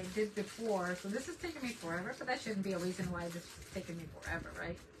as I did before. So this is taking me forever, but that shouldn't be a reason why this is taking me forever,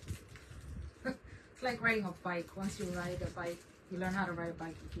 right? It's like riding a bike. Once you ride a bike, you learn how to ride a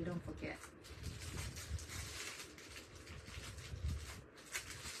bike if you don't forget.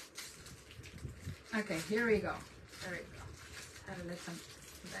 Okay, here we go. There we go. Had to let some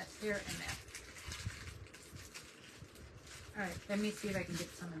of that here and there. Alright, let me see if I can get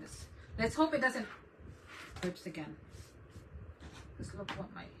some of this. Let's hope it doesn't rips again. Just look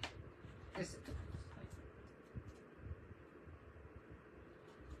what my this is.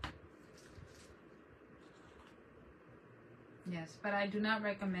 Yes, but I do not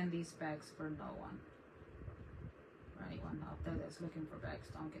recommend these bags for no one. For anyone out there that's looking for bags,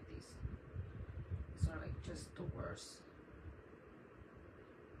 don't get these. These are like just the worst.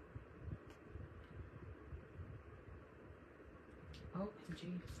 Oh,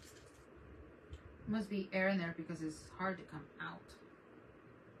 gee. Must be air in there because it's hard to come out.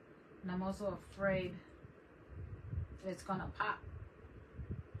 And I'm also afraid that it's gonna pop.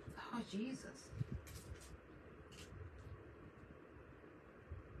 Oh, Jesus.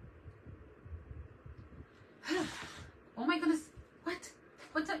 Oh my goodness. What?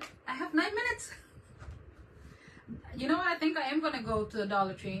 What's that? I have 9 minutes. You know what? I think I am gonna go to the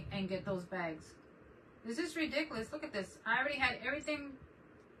Dollar Tree and get those bags. This is ridiculous. Look at this. I already had everything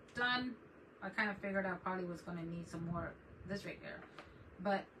done. I kind of figured I probably was going to need some more this right there.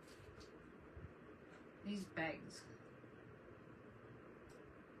 But these bags.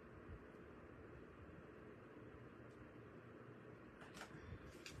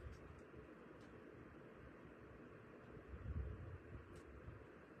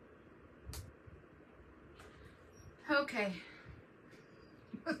 Okay.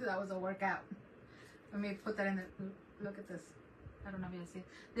 That was a workout. Let me put that in the, look at this. I don't know if you can see.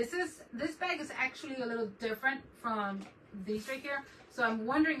 This bag is actually a little different from these right here. So I'm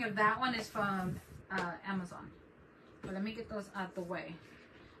wondering if that one is from Amazon. But let me get those out the way.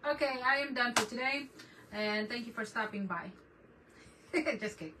 Okay, I am done for today. And thank you for stopping by.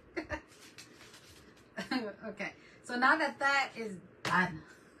 Just kidding. Okay, so now that that is done,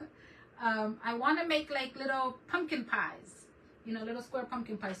 I want to make like little pumpkin pies. You know, little square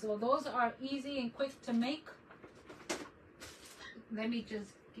pumpkin pies. So those are easy and quick to make. Let me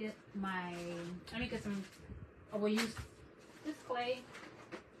just get some, I will use this clay.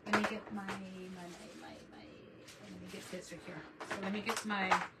 Let me get let me get this right here. So let me get my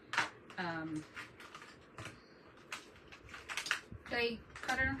clay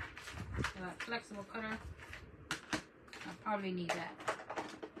cutter, flexible cutter. I'll probably need that.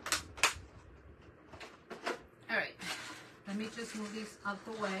 All right, let me just move these out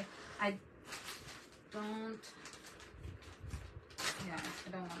the way. I don't want to.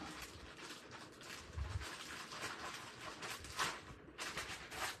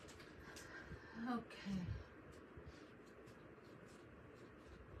 Okay.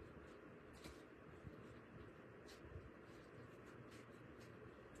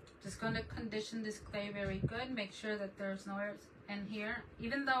 Just going to condition this clay very good. Make sure that there's no air in here.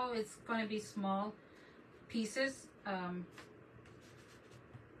 Even though it's going to be small pieces, I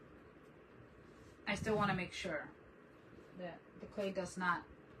still want to make sure that the clay does not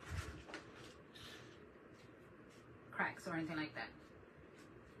cracks or anything like that.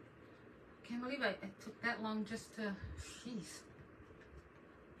 Can't believe it took that long just to, jeez.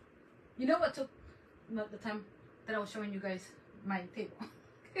 You know what took the time that I was showing you guys my table?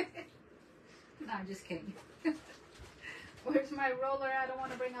 No, I'm just kidding. Where's my roller? I don't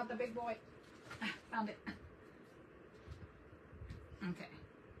want to bring out the big boy. Found it. Okay.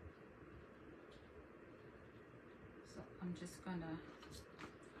 So I'm just gonna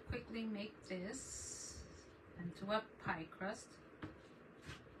quickly make this into a pie crust.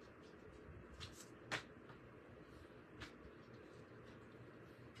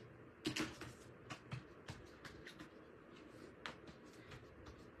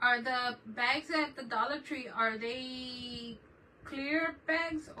 Are the bags at the Dollar Tree, are they clear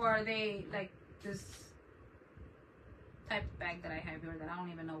bags, or are they like this type of bag that I have here that I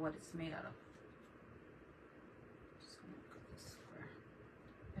don't even know what it's made out of? Just gonna cut this square.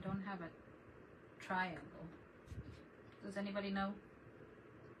 I don't have a triangle. Does anybody know?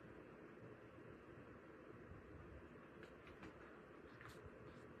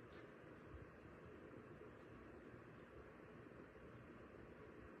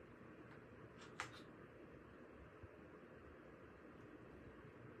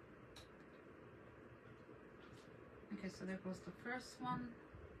 Okay, so there goes the first one.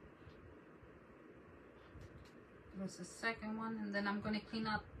 There goes the second one, and then I'm going to clean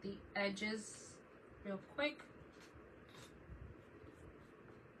up the edges real quick.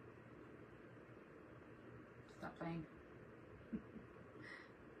 Stop playing.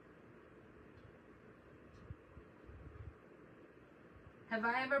 Have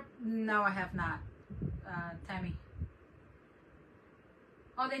I ever? No, I have not, Tammy.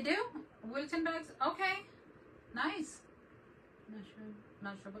 Oh, they do? Wilton bags? Okay. Nice.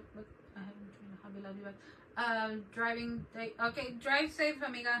 Not sure, but I haven't trained a Hobby Lobby bag. Driving day. Okay, drive safe,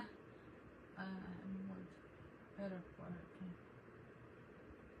 amiga. Better for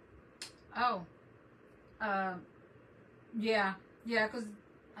her. Oh. Yeah, because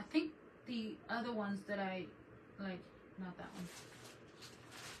I think the other ones that I like, not that one.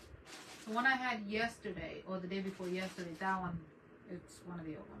 The one I had yesterday, or the day before yesterday, that one, it's one of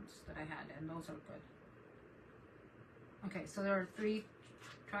the old ones that I had, and those are good. Okay, so there are 3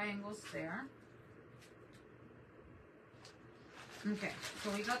 triangles there. Okay, so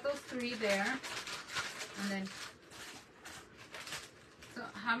we got those 3 there. And then, so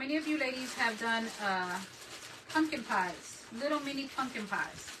how many of you ladies have done pumpkin pies? Little mini pumpkin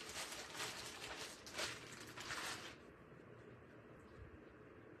pies.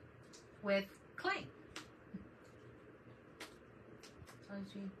 With clay.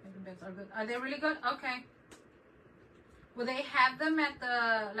 Are good. Are they really good? Okay. Will they have them at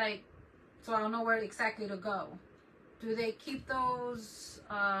the, like, so I don't know where exactly to go. Do they keep those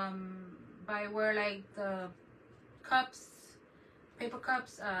by where, like, the cups, paper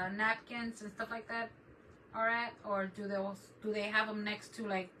cups, napkins and stuff like that are at? Or do they have them next to,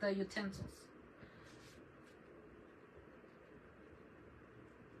 like, the utensils?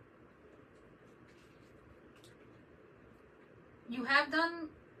 You have done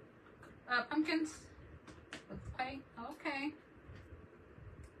pumpkins with clay? Okay.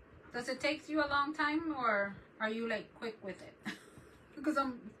 Does it take you a long time, or are you like quick with it? Because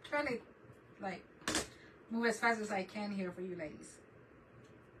I'm trying to like move as fast as I can here for you ladies.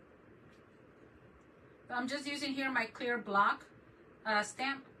 So I'm just using here my clear block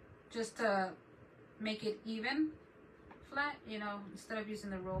stamp just to make it even flat, you know, instead of using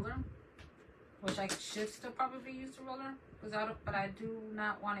the roller, which I should still probably use the roller, but I do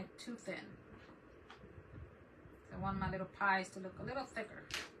not want it too thin. So I want my little pies to look a little thicker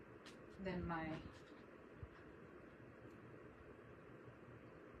than my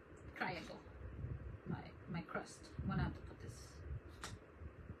triangle, my crust. I'm gonna have to put this.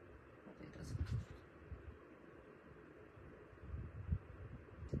 Hopefully it doesn't.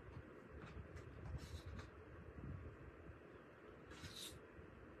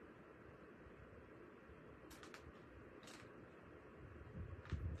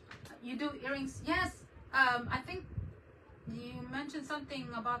 You do earrings? Yes. I think you mentioned something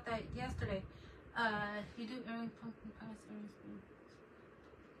about that yesterday. You do earring pumpkin pies, earrings.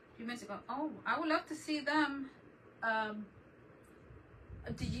 A few minutes ago. Oh, I would love to see them.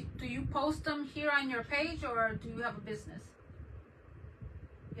 Do you post them here on your page, or do you have a business?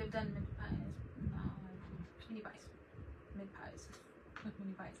 You have done mid pies, mini pies, mid pies,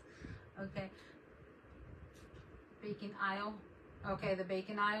 mini pies. Okay. Baking aisle. Okay, the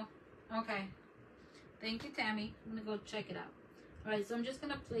baking aisle. Okay. Thank you, Tammy. I'm gonna go check it out. All right, so I'm just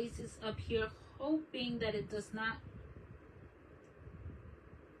gonna place this up here, hoping that it does not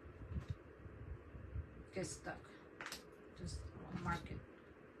get stuck. Just want to mark it.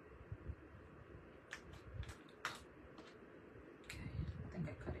 Okay, I think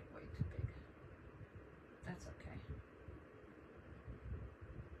I cut it way too big. That's okay.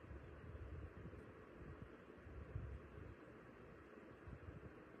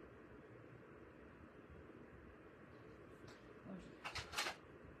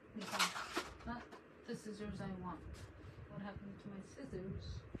 Not the scissors I want. What happened to my scissors?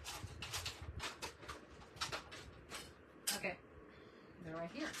 Okay, they're right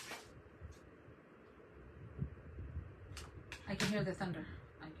here. I can hear the thunder.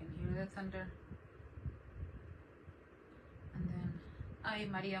 I can hear the thunder. And then, Hi,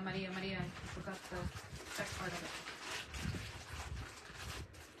 Maria, Maria, Maria. I forgot the check part of it.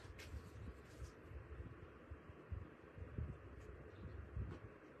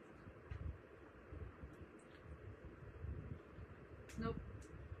 Nope.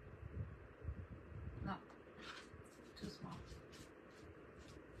 No. Too small.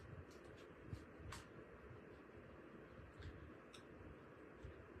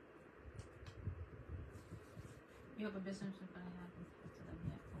 You have a business if I haven't posted them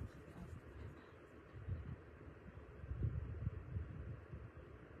yet.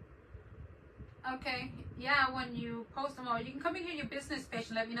 Okay, yeah, when you post them all, you can come in here your business page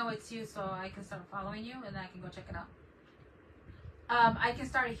and let me know it's you so I can start following you and then I can go check it out. I can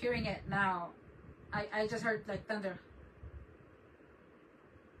start hearing it now. I just heard like thunder.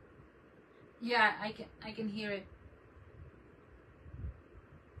 Yeah, I can hear it.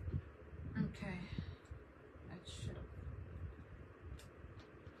 Okay. I should have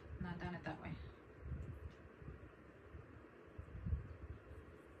not done it that way.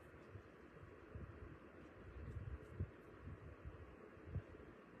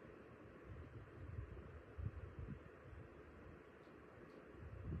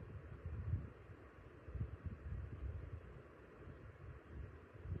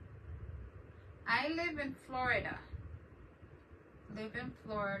 I live in Florida.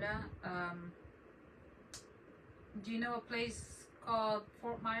 Do you know a place called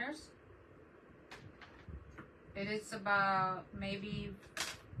Fort Myers? It is about maybe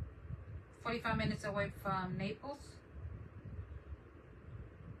 45 minutes away from Naples.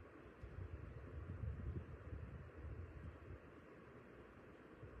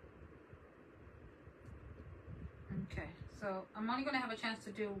 Okay, so I'm only gonna have a chance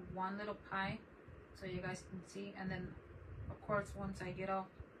to do one little pie so you guys can see, and then of course once I get off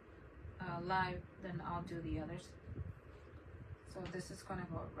live, then I'll do the others. So this is gonna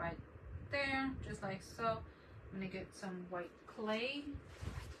go right there, just like so. I'm gonna get some white clay,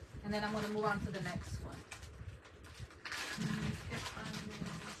 and then I'm gonna move on to the next one.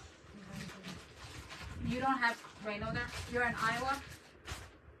 You don't have rain over there? You're in Iowa?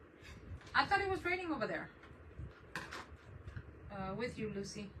 I thought it was raining over there. With you,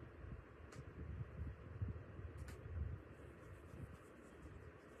 Lucy.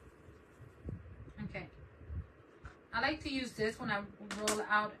 Okay. I like to use this when I roll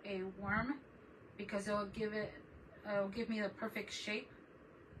out a worm because it'll give me the perfect shape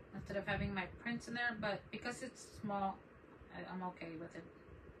instead of having my prints in there. But because it's small, I'm okay with it.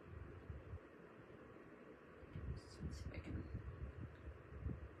 Let's see if I can.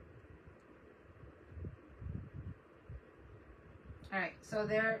 All right, so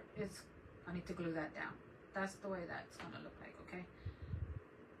there is. I need to glue that down. That's the way that's gonna look like. Okay.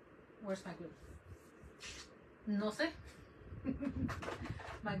 Where's my glue? No sé.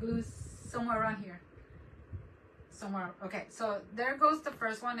 My glue's somewhere around here. Somewhere. Okay, so there goes the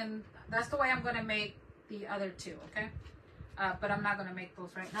first one, and that's the way I'm gonna make the other two. Okay. But I'm not gonna make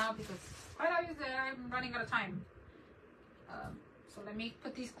those right now because quite obviously I'm running out of time. So let me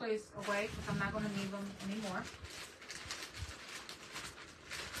put these clays away because I'm not gonna need them anymore.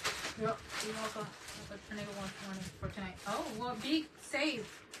 Yep, we also have a tornado warning for tonight. Oh, well, be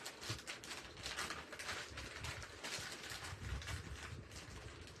safe.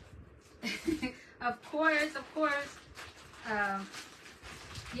 Of course, of course.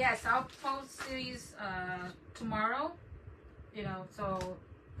 Yes, I'll post these tomorrow. You know, so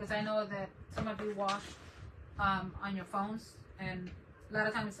because I know that some of you watch on your phones, and a lot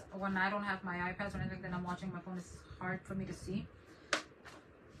of times when I don't have my iPads or anything that I'm watching, my phone is hard for me to see.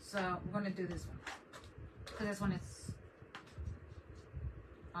 So we're gonna do this one. So this one is.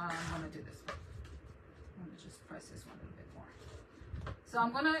 I'm gonna do this one. I'm gonna just press this one a little bit more. So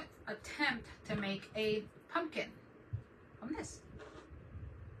I'm gonna attempt to make a pumpkin from this.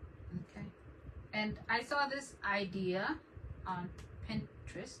 Okay. And I saw this idea on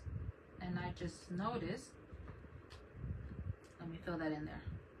Pinterest, and I just noticed. Let me fill that in there.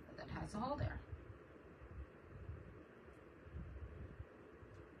 That has a hole there.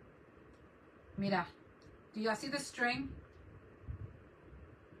 Mira, do y'all see the string?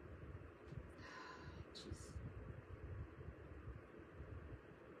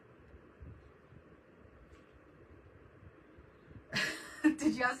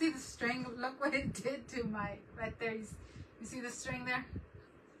 Did y'all see the string? Look what it did to my, right there. You see the string there?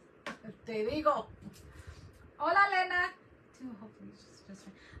 There you go. Hola, Lena. Hopefully it's just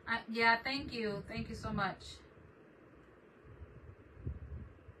yeah, thank you. Thank you so much.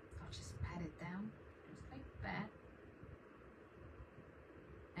 I'll just pat it down, just like that.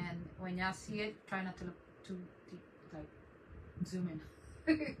 And when y'all see it, try not to look too deep, like zoom in.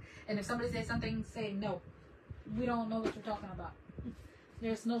 And if somebody says something, say no. We don't know what you're talking about.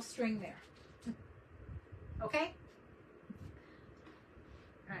 There's no string there. Okay?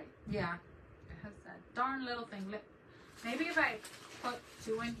 Right. Yeah. It has that darn little thing. Maybe if I put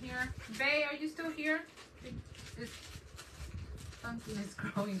 2 in here. Bae, are you still here? Something is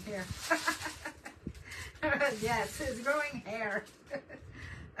growing hair. Yes, it's growing hair.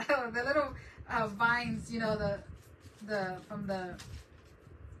 Oh, the little vines, you know, the from the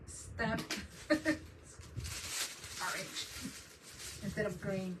stem. Orange instead of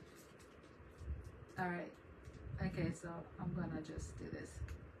green. All right. Okay, so I'm gonna just do this.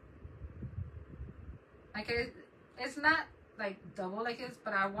 Okay, it's not like double like this,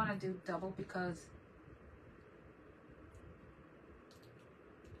 but I want to do double because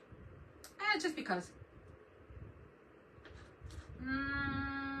just because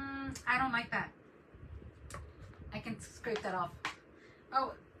I don't like that. I can scrape that off.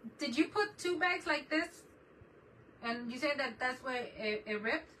 Oh, did you put 2 bags like this? And you said that that's where it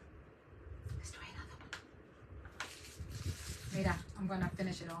ripped? Let's try another one. Mira, I'm gonna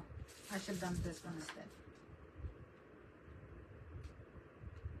finish it all. I should have done this one instead.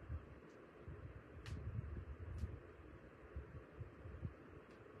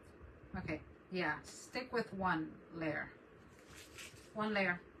 Okay, yeah, stick with 1 layer. 1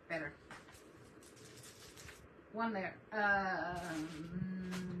 layer, better. 1 layer.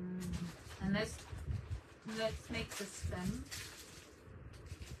 And let's make the stem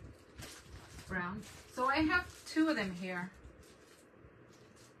brown. So I have 2 of them here.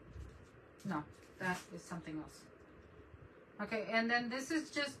 No, that is something else. Okay, and then this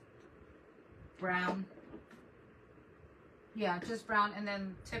is just brown. Yeah, just brown, and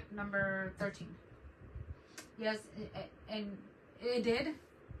then tip number 13. Yes, and it did.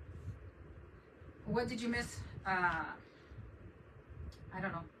 What did you miss? I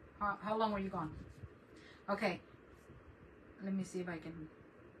don't know. How long were you gone? Okay. Let me see if I can.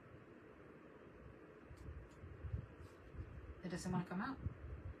 It doesn't want to come out.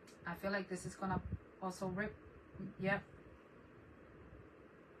 I feel like this is gonna also rip. Yep.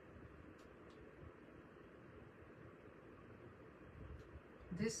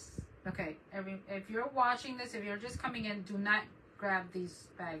 This, okay, if you're watching this, if you're just coming in, do not grab these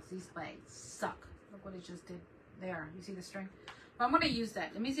bags. These bags suck. Look what it just did there. You see the string? Well, I'm going to use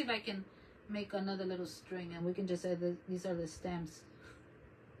that. Let me see if I can make another little string, and we can just say these are the stems.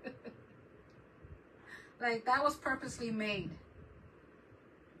 Like, that was purposely made.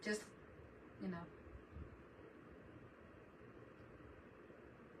 Just, you know.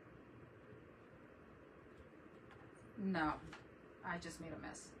 No. I just made a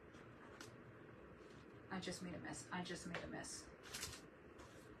mess. I just made a mess. I just made a mess.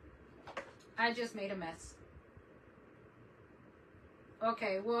 I just made a mess.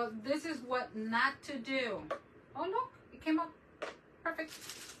 Okay, well, this is what not to do. Oh, look, it came up perfect.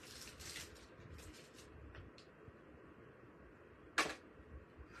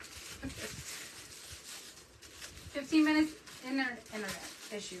 $15 internet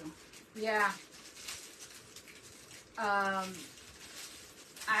issue. Yeah.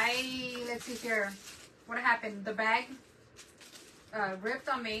 Let's see here. What happened? The bag ripped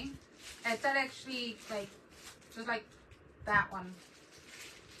on me. It's not actually like, just like that one.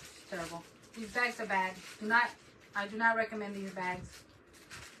 It's terrible. These bags are bad. I do not recommend these bags.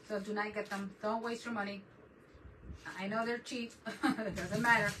 So do not get them. Don't waste your money. I know they're cheap. It doesn't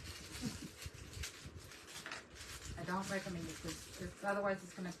matter. I don't recommend it because otherwise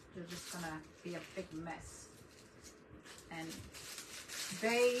you're just gonna be a big mess. And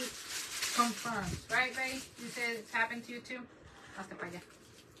Bae confirms, right, Bae? You said it's happened to you too? Hasta para allá.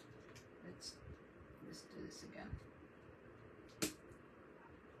 Let's do this again.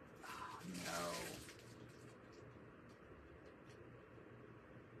 Oh no.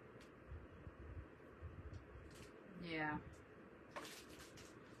 Yeah.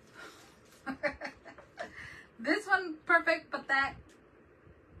 This one perfect, but that,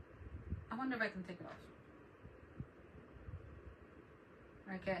 I wonder if I can take it off.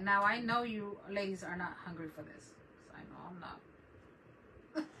 Okay, now I know you ladies are not hungry for this. So I know I'm not.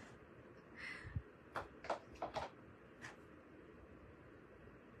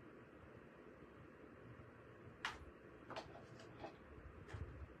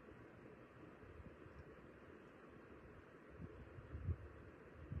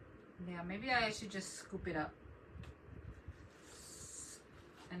 Yeah, maybe I should just scoop it up.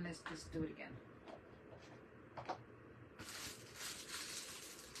 And let's just do it again.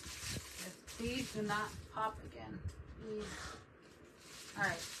 Please do not pop again. Please.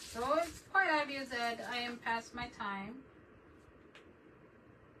 Alright, so it's quite obvious that I am past my time.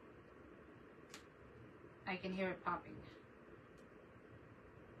 I can hear it popping.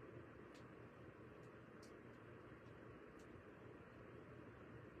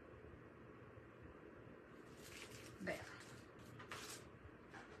 There.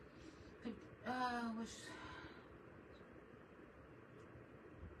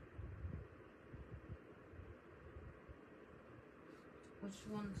 Which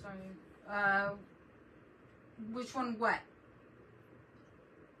one? Sorry. Which one? What?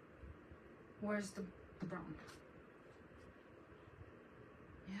 Where's the brown?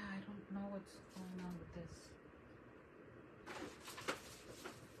 Yeah, I don't know what's going on with this.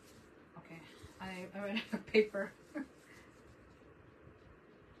 Okay, I already have paper.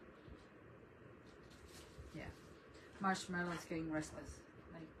 Yeah, marshmallow's getting restless.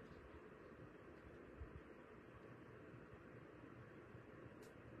 Like,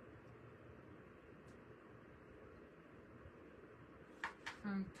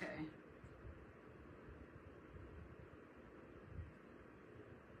 okay.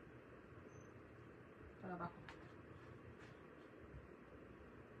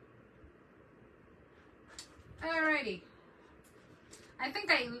 Alrighty. I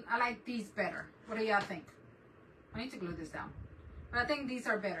think I like these better. What do y'all think? I need to glue this down. But I think these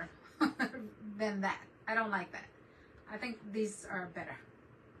are better than that. I don't like that. I think these are better.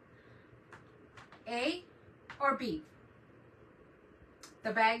 A or B?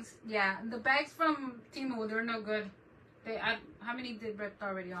 The bags, yeah. The bags from Temu, they're no good. How many did ripped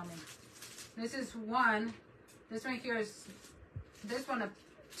already on me? This is one. This one here is, this one a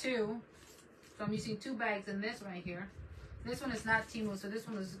 2. So I'm using 2 bags in this right here. This one is not Temu, so this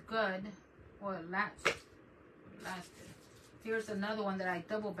one is good. Well, it lasted. Here's another one that I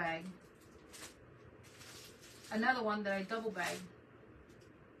double bag. Another one that I double bag.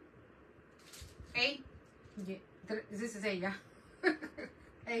 A. Yeah. This is A, yeah.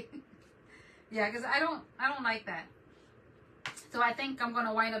 A. Yeah, because I don't like that. So I think I'm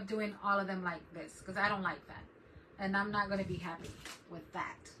gonna wind up doing all of them like this because I don't like that, and I'm not gonna be happy with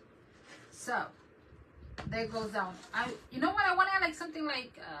that. So there goes down. You know what? I want to add like something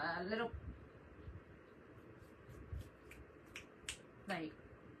like a little, like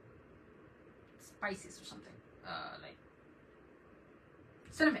spices or something, like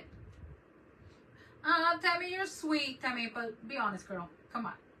cinnamon. Tammy, you're sweet, Tammy, but be honest, girl. Come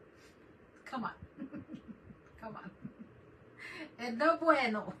on, come on, come on. And no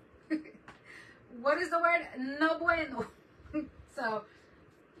bueno. What is the word? No bueno. So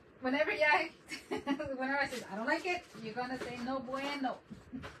whenever whenever I say I don't like it, you're gonna say no bueno.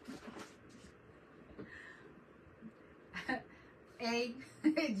 A.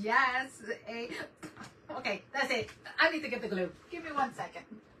 Yes. A. Okay, that's it. I need to get the glue. Give me 1 second.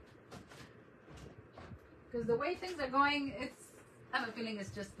 Because the way things are going, I have a feeling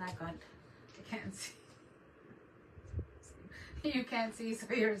it's just not good. I can't see. You can't see,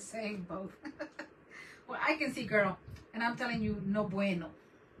 so you're saying both. Well, I can see, girl, and I'm telling you, no bueno.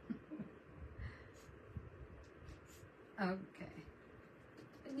 Okay.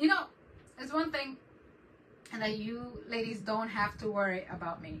 You know, it's one thing, and that you ladies don't have to worry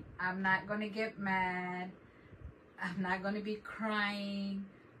about me. I'm not going to get mad. I'm not going to be crying.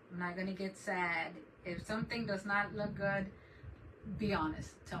 I'm not going to get sad. If something does not look good, be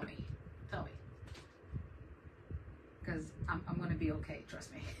honest. Tell me. Tell me. Because I'm going to be okay,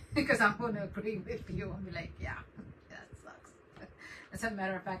 trust me. Because I'm going to agree with you and be like, yeah, that sucks. As a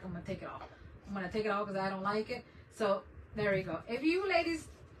matter of fact, I'm going to take it off. I'm going to take it off because I don't like it. So there you go. If you ladies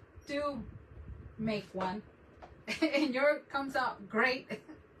do make one and yours comes out great,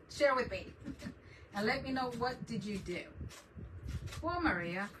 share with me. And let me know, what did you do? Well,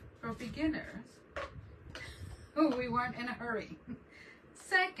 Maria, for beginners, we weren't in a hurry.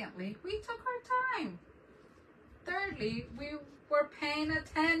 Secondly, we took our time. Thirdly, we were paying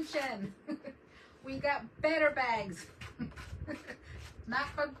attention. We got better bags. Not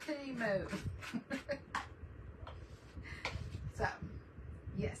from Temu. So,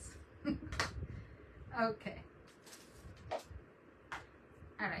 yes. Okay.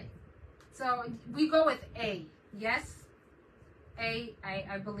 Alright. So, we go with A. Yes? A,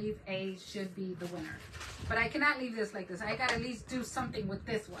 I believe A should be the winner. But I cannot leave this like this. I gotta at least do something with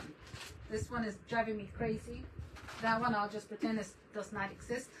this one. This one is driving me crazy. That one I'll just pretend it does not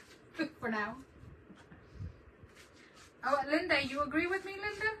exist for now. Oh, Linda, you agree with me,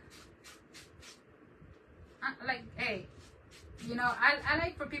 Linda? Like, hey, you know, I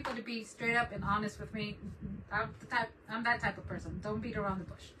like for people to be straight up and honest with me. I'm that type of person. Don't beat around the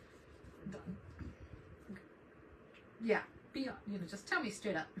bush. Yeah, just tell me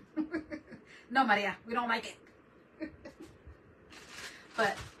straight up. No, Maria, we don't like it.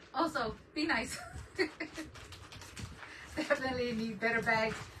 But also, be nice. Definitely need better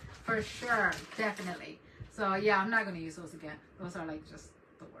bags for sure. Definitely. So yeah, I'm not gonna use those again. Those are like just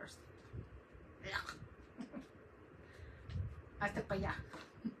the worst. Hasta pa allá.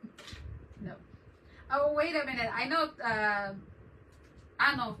 No. Oh, wait a minute. I know.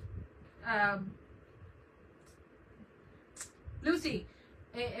 I know. Lucy,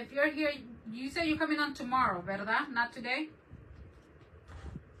 if you're here, you say you're coming on tomorrow, ¿verdad? Not today.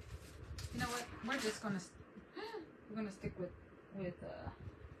 You know what? We're just gonna stick with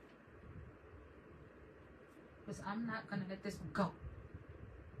because I'm not gonna let this one go.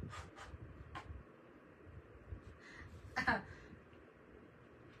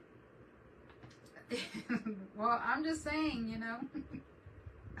 Well, I'm just saying, you know.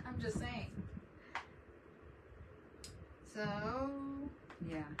 I'm just saying. So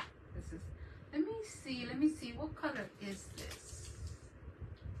yeah, this is. Let me see. What color is this?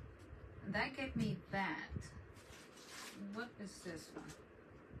 That gave me that. What is this one?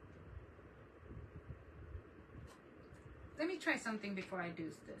 Let me try something before I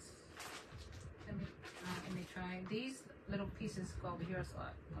do this. Let me try these little pieces go over here, so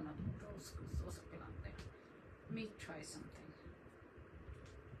I'm gonna put those because those belong there. Let me try something.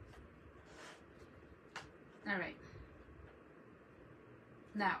 All right.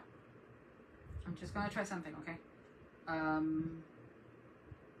 Now, I'm just gonna try something, okay?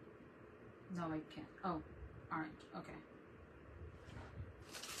 No, I can't. Oh, orange. Okay.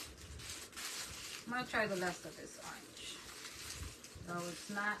 I'm gonna try the rest of this orange. So it's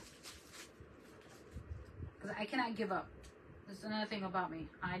not, because I cannot give up. That's another thing about me.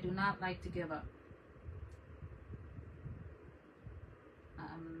 I do not like to give up.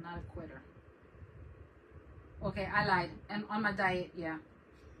 I'm not a quitter. Okay, I lied. And on my diet, yeah.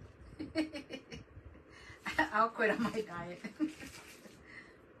 I'll quit on my diet.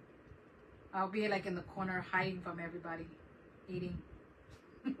 I'll be like in the corner hiding from everybody, eating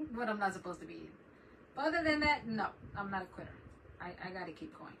what I'm not supposed to be eating. But other than that, no, I'm not a quitter. I gotta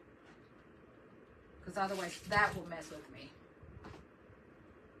keep going. Because otherwise that will mess with me.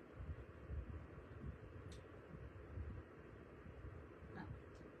 No,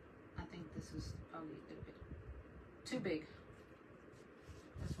 I think this is probably a little bit too big.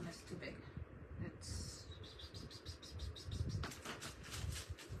 This one is too big. This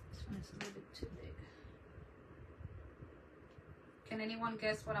one is a little bit too big. Can anyone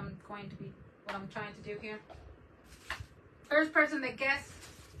guess what I'm trying to do here? First person that guess,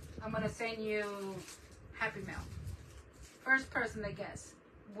 I'm gonna send you Happy Meal. First person that guess,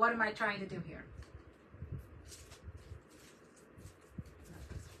 what am I trying to do here?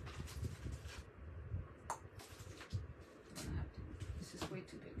 This is way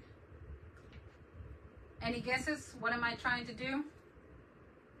too big. Any guesses? What am I trying to do?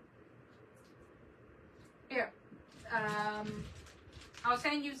 Here, I'll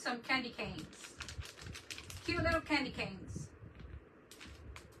send you some candy canes. Cute little candy canes.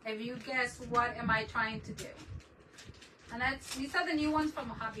 If you guess what am I trying to do. And these are the new ones from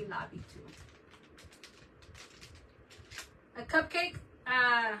Hobby Lobby too. A cupcake,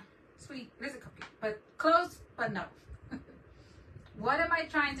 sweet, it is a cupcake, but close, but no. What am I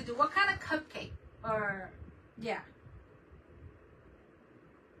trying to do? What kind of cupcake? Or, yeah.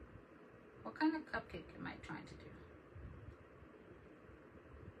 What kind of cupcake am I trying to do?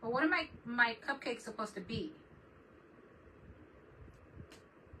 Or what am my cupcake supposed to be?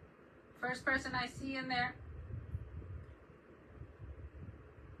 First person I see in there.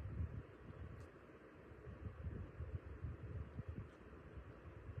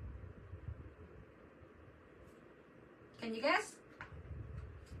 Can you guess?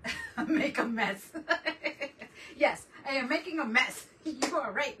 Make a mess. Yes, I am making a mess. You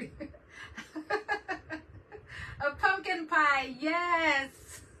are right. A pumpkin pie,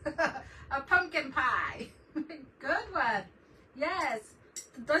 yes. A pumpkin pie. Good one. Yes.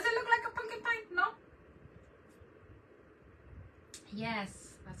 Does it look like a pumpkin pie? No?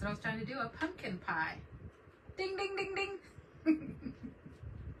 Yes, that's what I was trying to do. A pumpkin pie. Ding, ding, ding, ding.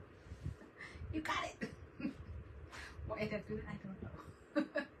 You got it. Why did I do it? I don't know.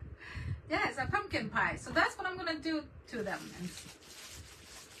 Yes, a pumpkin pie. So that's what I'm going to do to them.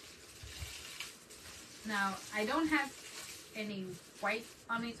 Now, I don't have any white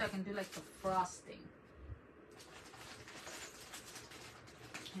on me, so I can do like the frosting.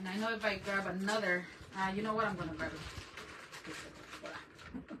 And I know if I grab another, you know what, I'm going to grab it.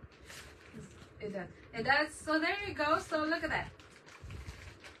 It does. It does. So there you go. So look at that.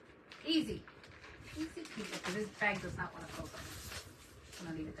 Easy. Easy peasy. Because this bag does not want to close up. I'm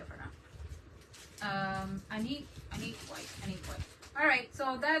going to leave it there for now. I need white. I need white. All right,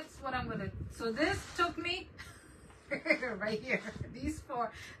 so that's what I'm gonna. So this took me right here. These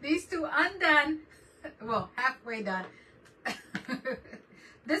two undone. Well, halfway done.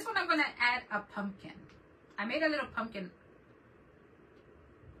 This one I'm gonna add a pumpkin. I made a little pumpkin.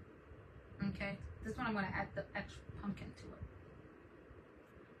 Okay, this one I'm gonna add the extra pumpkin to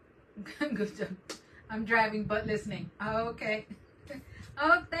it. Good job. I'm driving but listening. Oh, okay.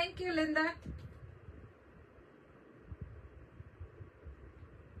 Oh, thank you, Linda.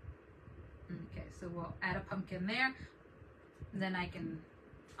 Okay, so we'll add a pumpkin there. Then I'm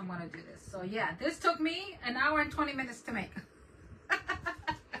gonna do this. So yeah, this took me 1 hour and 20 minutes to make.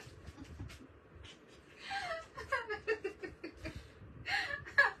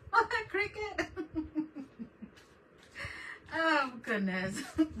 Oh, that cricket. Oh goodness.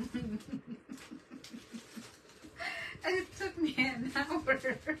 It took me 1 hour,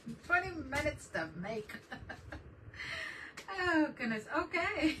 20 minutes to make. Oh goodness.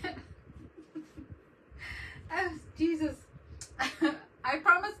 Okay. Oh, Jesus. I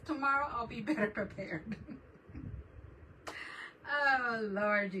promise tomorrow I'll be better prepared. Oh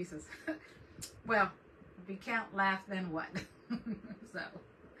Lord Jesus. Well, if we can't laugh, then what? So,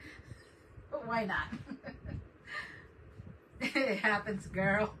 why not? It happens,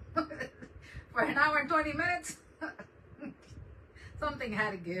 girl. For 1 hour and 20 minutes, something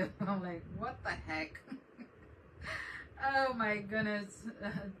had to give. I'm like, what the heck? Oh my goodness,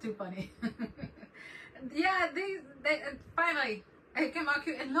 too funny. Yeah, they finally it came out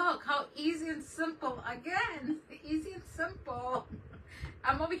cute, and look how easy and simple. Again, easy and simple.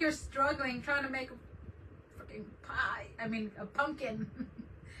 I'm over here struggling trying to make a freaking pie. I mean, a pumpkin.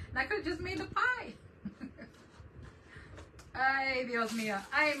 And I could have just made a pie. Ay, Dios mío.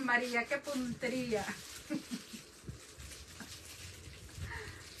 Ay, María, qué puntería.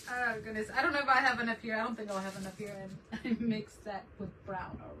 Oh, goodness. I don't know if I have enough here. I don't think I'll have enough here. And I mixed that with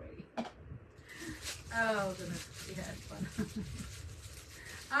brown already. Oh, goodness. We had fun.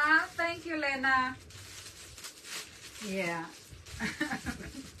 Ah, thank you, Lena. Yeah.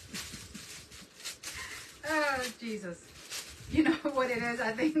 Oh, Jesus. You know what it is?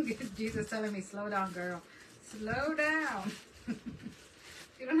 I think Jesus telling me, slow down, girl. Slow down.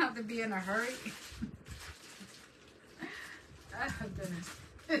 You don't have to be in a hurry. Oh, goodness.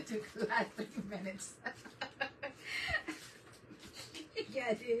 It took the last 3 minutes. Yeah,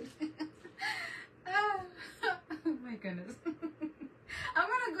 I did. Oh, my goodness. I'm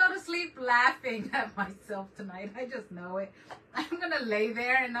going to go to sleep laughing at myself tonight. I just know it. I'm going to lay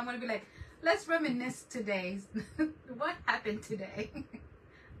there and I'm going to be like, let's reminisce today. What happened today?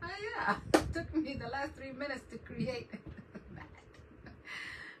 Oh, yeah. It took me the last 3 minutes to create that.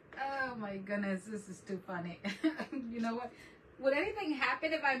 Oh, my goodness. This is too funny. You know what? Would anything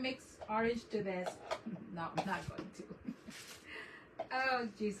happen if I mix orange to this? No, I'm not going to. Oh,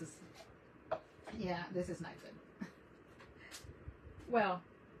 Jesus. Yeah, this is not good. Well,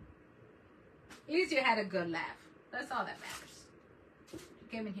 at least you had a good laugh. That's all that matters. You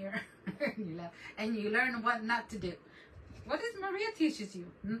came in here and you laughed. And you learned what not to do. What does Maria teaches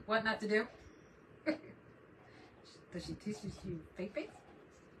you? What not to do? Does she teach you fake face?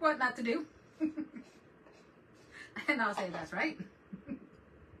 What not to do? And I'll say that's right.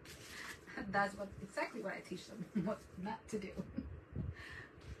 That's exactly what I teach them. What not to do.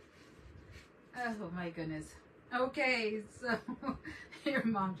 Oh my goodness. Okay, so your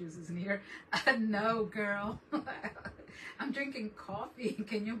mom juice isn't here. No, girl. I'm drinking coffee.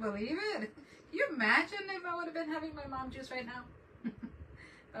 Can you believe it? Can you imagine if I would have been having my mom juice right now?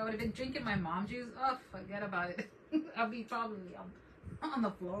 If I would have been drinking my mom juice, oh, forget about it. I'll be probably on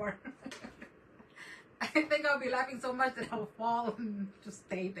the floor. I think I'll be laughing so much that I'll fall and just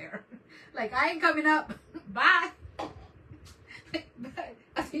stay there. Like, I ain't coming up. Bye. Bye.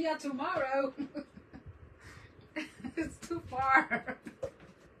 I'll see ya tomorrow. It's too far.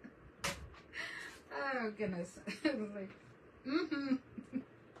 Oh, goodness. It was like,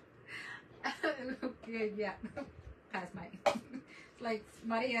 Okay, yeah. Past my... It's like,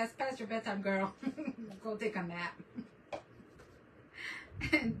 Maria, it's past your bedtime, girl. Go take a nap.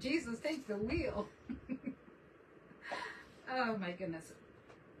 And Jesus takes the wheel. Oh my goodness.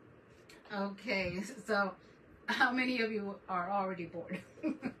 Okay, so how many of you are already bored?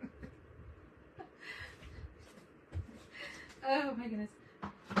 Oh my goodness.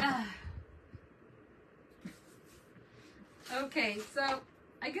 Okay, so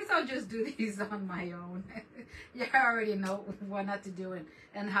I guess I'll just do these on my own. You already know what not to do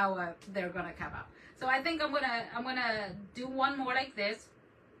and how they're gonna come out. So I think I'm gonna do one more like this,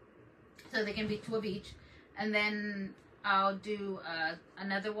 so they can be 2 of each, and then I'll do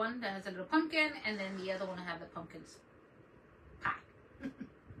another one that has a little pumpkin, and then the other one will have the pumpkins pie.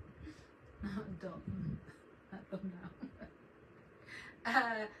 Don't. Not them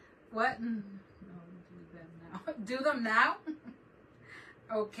now. What? No, do them now. Do them now?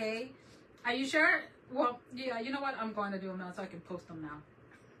 Okay. Are you sure? Well, yeah, you know what? I'm going to do them now so I can post them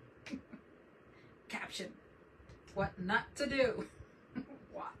now. Caption. What not to do.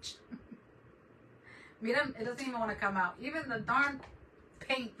 Watch. Mira, it doesn't even want to come out. Even the darn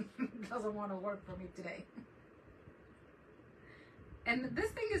paint doesn't want to work for me today. And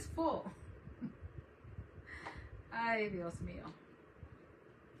this thing is full. Ay, Dios mío.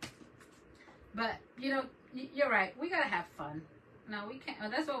 But, you know, you're right. We got to have fun. No, we can't. Oh,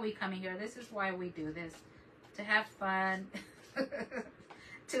 that's why we come here. This is why we do this. To have fun.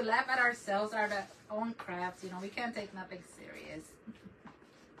 To laugh at ourselves, our own crafts. You know, we can't take nothing serious.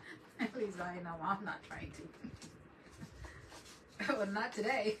 At least I know I'm not trying to. Well, not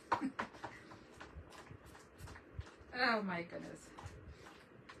today. Oh my goodness.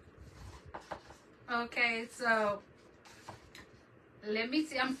 Okay, so let me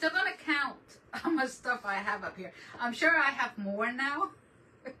see. I'm still gonna count how much stuff I have up here. I'm sure I have more now.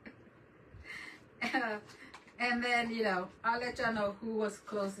 And then, you know, I'll let y'all know who was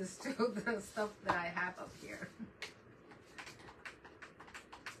closest to the stuff that I have up here.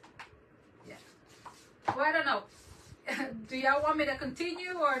 Yeah. Well, I don't know. Do y'all want me to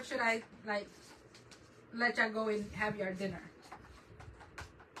continue, or should I, like, let y'all go and have your dinner?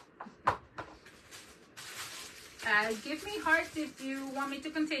 Give me hearts if you want me to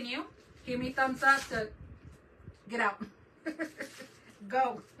continue. Give me thumbs up to get out.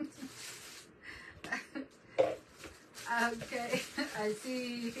 Go. Okay. I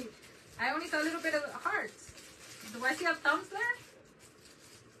see. I only saw a little bit of hearts. Do I see a thumbs there?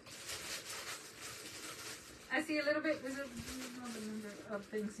 I see a little bit. Is it know the number of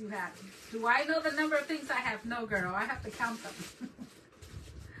things you have? Do I know the number of things I have? No, girl. I have to count them.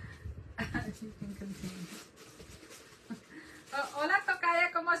 You can continue. Hola, Tocaya,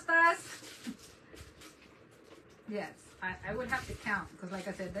 ¿cómo estás? Yes, I would have to count because, like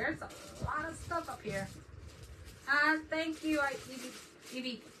I said, there's a lot of stuff up here. Thank you,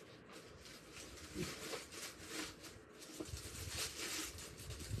 Evie.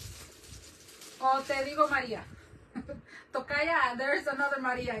 Oh, te digo María. Tocaya, there's another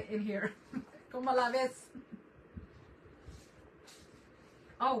María in here. ¿Cómo la ves?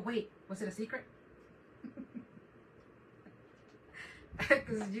 Oh, wait, was it a secret?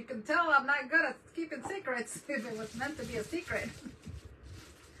 Because you can tell I'm not good at keeping secrets if it was meant to be a secret.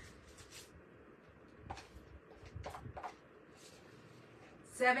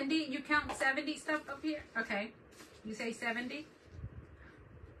 $70? You count 70 stuff up here? Okay. You say 70?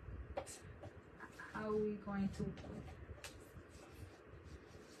 How are we going to?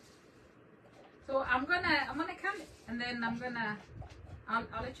 So I'm gonna count it, and then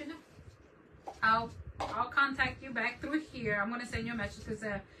I'll let you know. I'll contact you back through here. I'm gonna send you a message because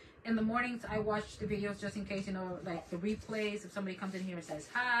in the mornings I watch the videos just in case, you know, like the replays. If somebody comes in here and says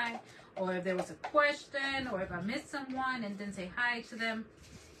hi, or if there was a question, or if I missed someone and didn't say hi to them,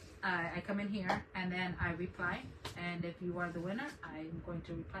 I come in here and then I reply. And if you are the winner, I'm going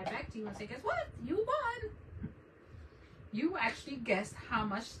to reply back to you and say, guess what? You won. You actually guessed how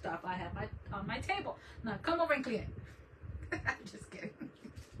much stuff I have on my table. Now come over and clean it. I'm just kidding.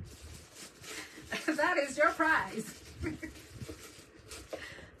 That is your prize.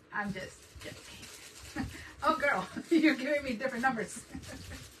 I'm just joking. Oh, girl, you're giving me different numbers.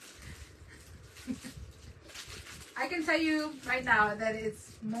 I can tell you right now that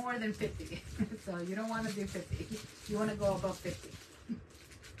it's more than 50. So you don't want to do 50. You want to go above 50.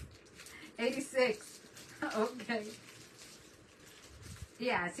 86. Okay.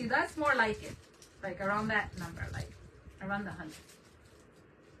 Yeah, see, that's more like it. Like around that number, like around the 100.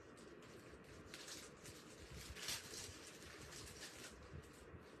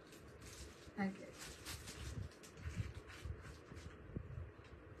 Okay.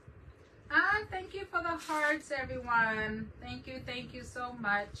 Thank you for the hearts, everyone. Thank you so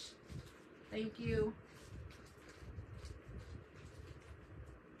much. Thank you.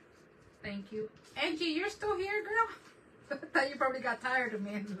 Thank you. Angie, you're still here, girl? I thought you probably got tired of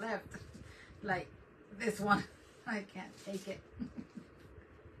me and left. Like, this one. I can't take it.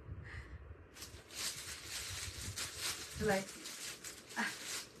 Like,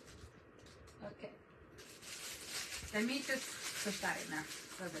 okay. Let me just put that in there.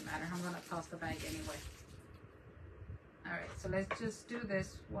 Doesn't matter. I'm going to toss the bag anyway. Alright, so let's just do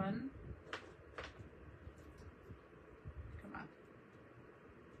this one. Come on.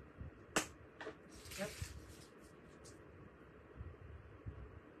 Yep.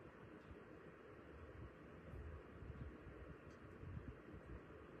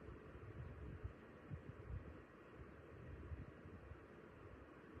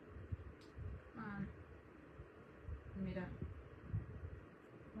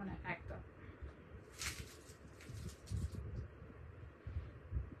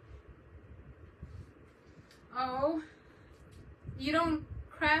 Oh, you don't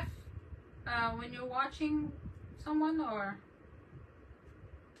craft when you're watching someone, or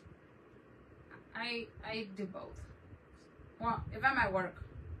I do both. Well, if I'm at work,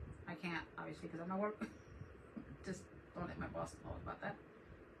 I can't, obviously, because I'm at work. Just don't let my boss know about that.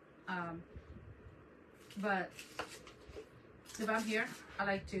 But if I'm here, I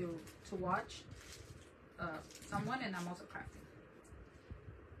like to watch someone, and I'm also crafting.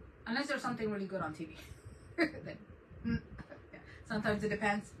 Unless there's something really good on TV. Then, yeah. Sometimes it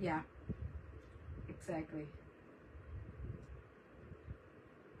depends. Yeah, exactly.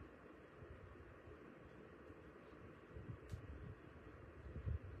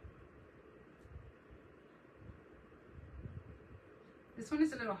 This one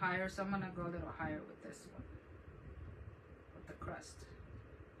is a little higher, so I'm gonna go a little higher with this one, with the crust.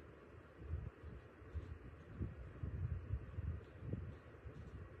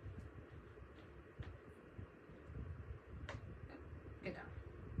 Get down,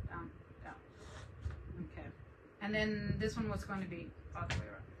 down, down. Okay. And then this one was going to be all the way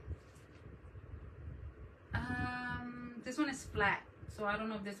around. This one is flat, so I don't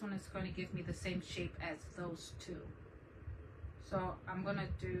know if this one is going to give me the same shape as those two. So I'm gonna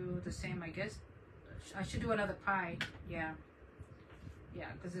do the same, I guess. I should do another pie. Yeah,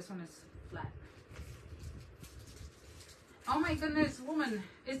 yeah, because this one is flat. Oh my goodness, woman,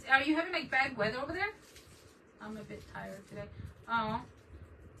 are you having like bad weather over there? I'm a bit tired today. Oh,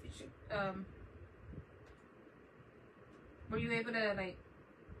 you should. Were you able to like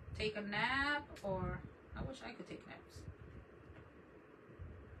take a nap, or I wish I could take naps.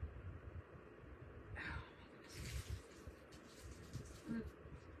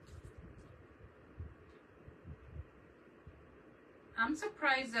 I'm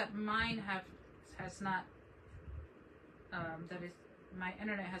surprised that mine has not that is my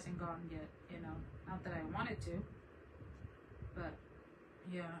internet hasn't gone yet, you know. Not that I wanted to, but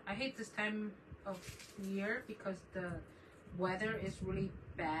yeah, I hate this time of year because the weather is really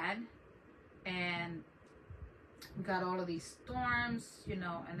bad, and we got all of these storms, you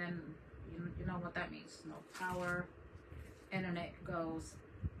know, and then you know what that means. No power, internet goes.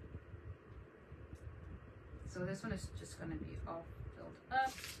 So this one is just gonna be all filled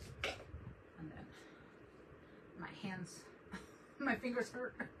up, and then my hands, my fingers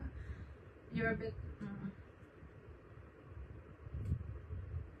hurt. You're a bit.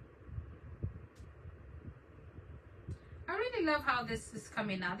 I really love how this is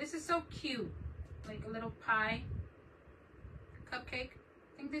coming out. This is so cute, like a little pie, cupcake.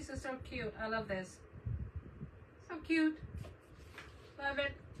 I think this is so cute. I love this. So cute. Love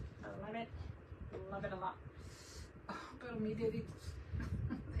it. I love it. Love it a lot. Oh, pero mi deditos.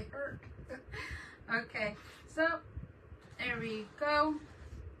 They hurt. Okay, so there we go.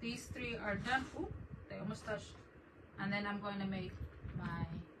 These three are done. Ooh, they almost touched. And then I'm going to make my,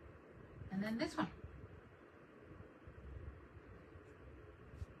 and then this one.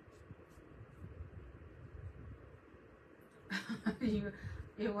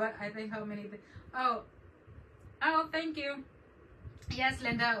 you what? I think how many? Oh, thank you. Yes,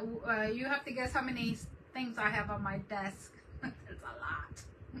 Linda. You have to guess how many things I have on my desk. There's a lot.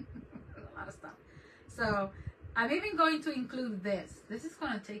 There's a lot of stuff. So I'm even going to include this. This is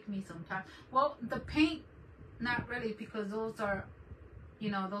going to take me some time. Well, the paint, not really, because those are,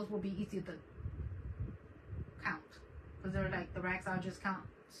 you know, those will be easy to count. Because they're like the racks, I'll just count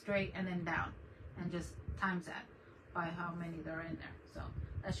straight and then down. And just times that by how many there are in there. So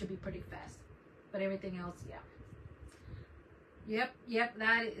that should be pretty fast. But everything else, yeah. Yep,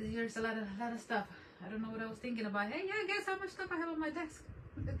 there's a lot of stuff. I don't know what I was thinking about. Hey, yeah, guess how much stuff I have on my desk.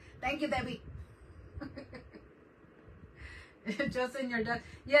 Thank you, Debbie. Just in your desk.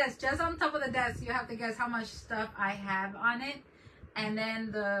 Yes, just on top of the desk, you have to guess how much stuff I have on it. And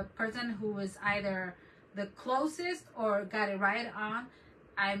then the person who is either the closest or got it right on,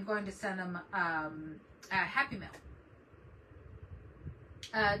 I'm going to send them a Happy Meal.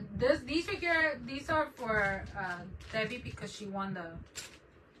 These right here, these are for Debbie because she won the,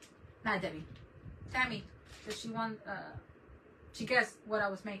 not Debbie, Tammy, because she won, she guessed what I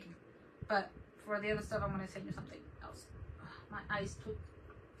was making. But for the other stuff, I'm going to send you something else. My eyes took,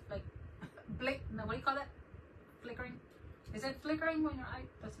 like, blink, no, what do you call that? Flickering? Is it flickering when your eye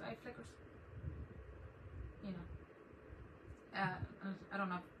flickers? You know. I don't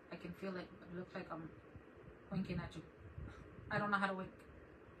know if I can feel it, but it looks like I'm winking at you. I don't know how to wink.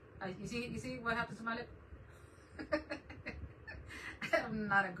 You see what happens to my lip? I'm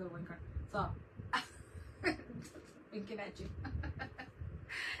not a good winker. So, winking at you.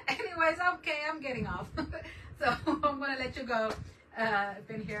 Anyways, okay, I'm getting off. So, I'm going to let you go. I've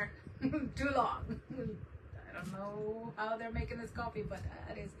been here too long. I don't know how they're making this coffee, but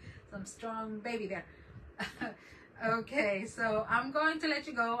that is some strong baby there. Okay, so I'm going to let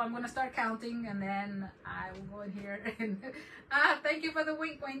you go. I'm going to start counting, and then I will go in here and thank you for the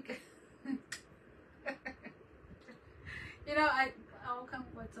wink wink. You know, I'll come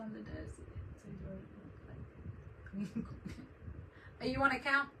what's on the desk. You want to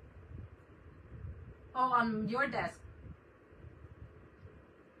count? Oh, on your desk.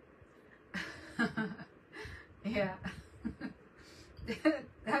 Yeah.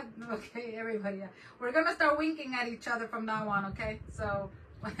 Okay, everybody. Yeah. We're gonna start winking at each other from now on. Okay, so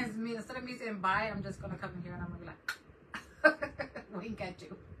when it's me, instead of me saying bye, I'm just gonna come in here and I'm gonna be like wink at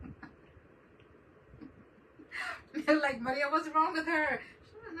you. Like, Maria, what's wrong with her?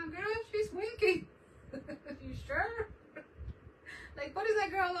 No, girl, she's winking. You sure? Like, what is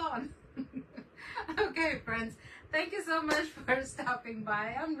that girl on? Okay, friends, thank you so much for stopping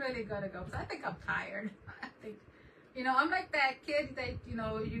by. I'm really gonna go because I think I'm tired. I think, you know, I'm like that kid that, you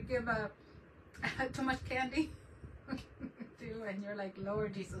know, you give too much candy to, and you're like,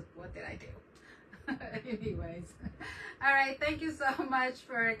 Lord Jesus, what did I do? Anyways, all right, thank you so much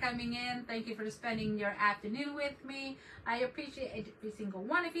for coming in. Thank you for spending your afternoon with me. I appreciate every single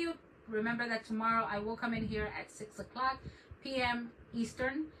one of you. Remember that tomorrow I will come in here at 6 o'clock p.m.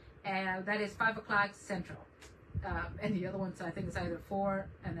 Eastern, and that is 5 o'clock Central. And the other ones, I think, is either 4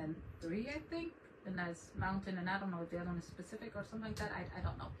 and then 3, I think, and that's Mountain, and I don't know if the other one is Pacific or something like that. I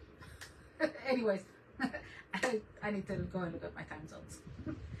don't know. Anyways, I need to go and look at my time zones.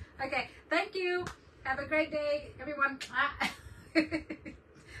 Okay, thank you. Have a great day, everyone.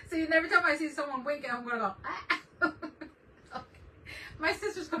 See, every time I see someone wink, I'm gonna go. Okay. My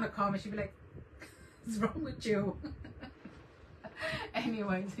sister's gonna call me. She'll be like, "What's wrong with you?"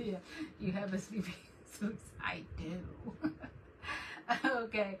 Anyways, yeah, you have a sleepy snooze. I do.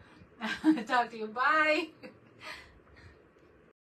 Okay, talk to you. Bye.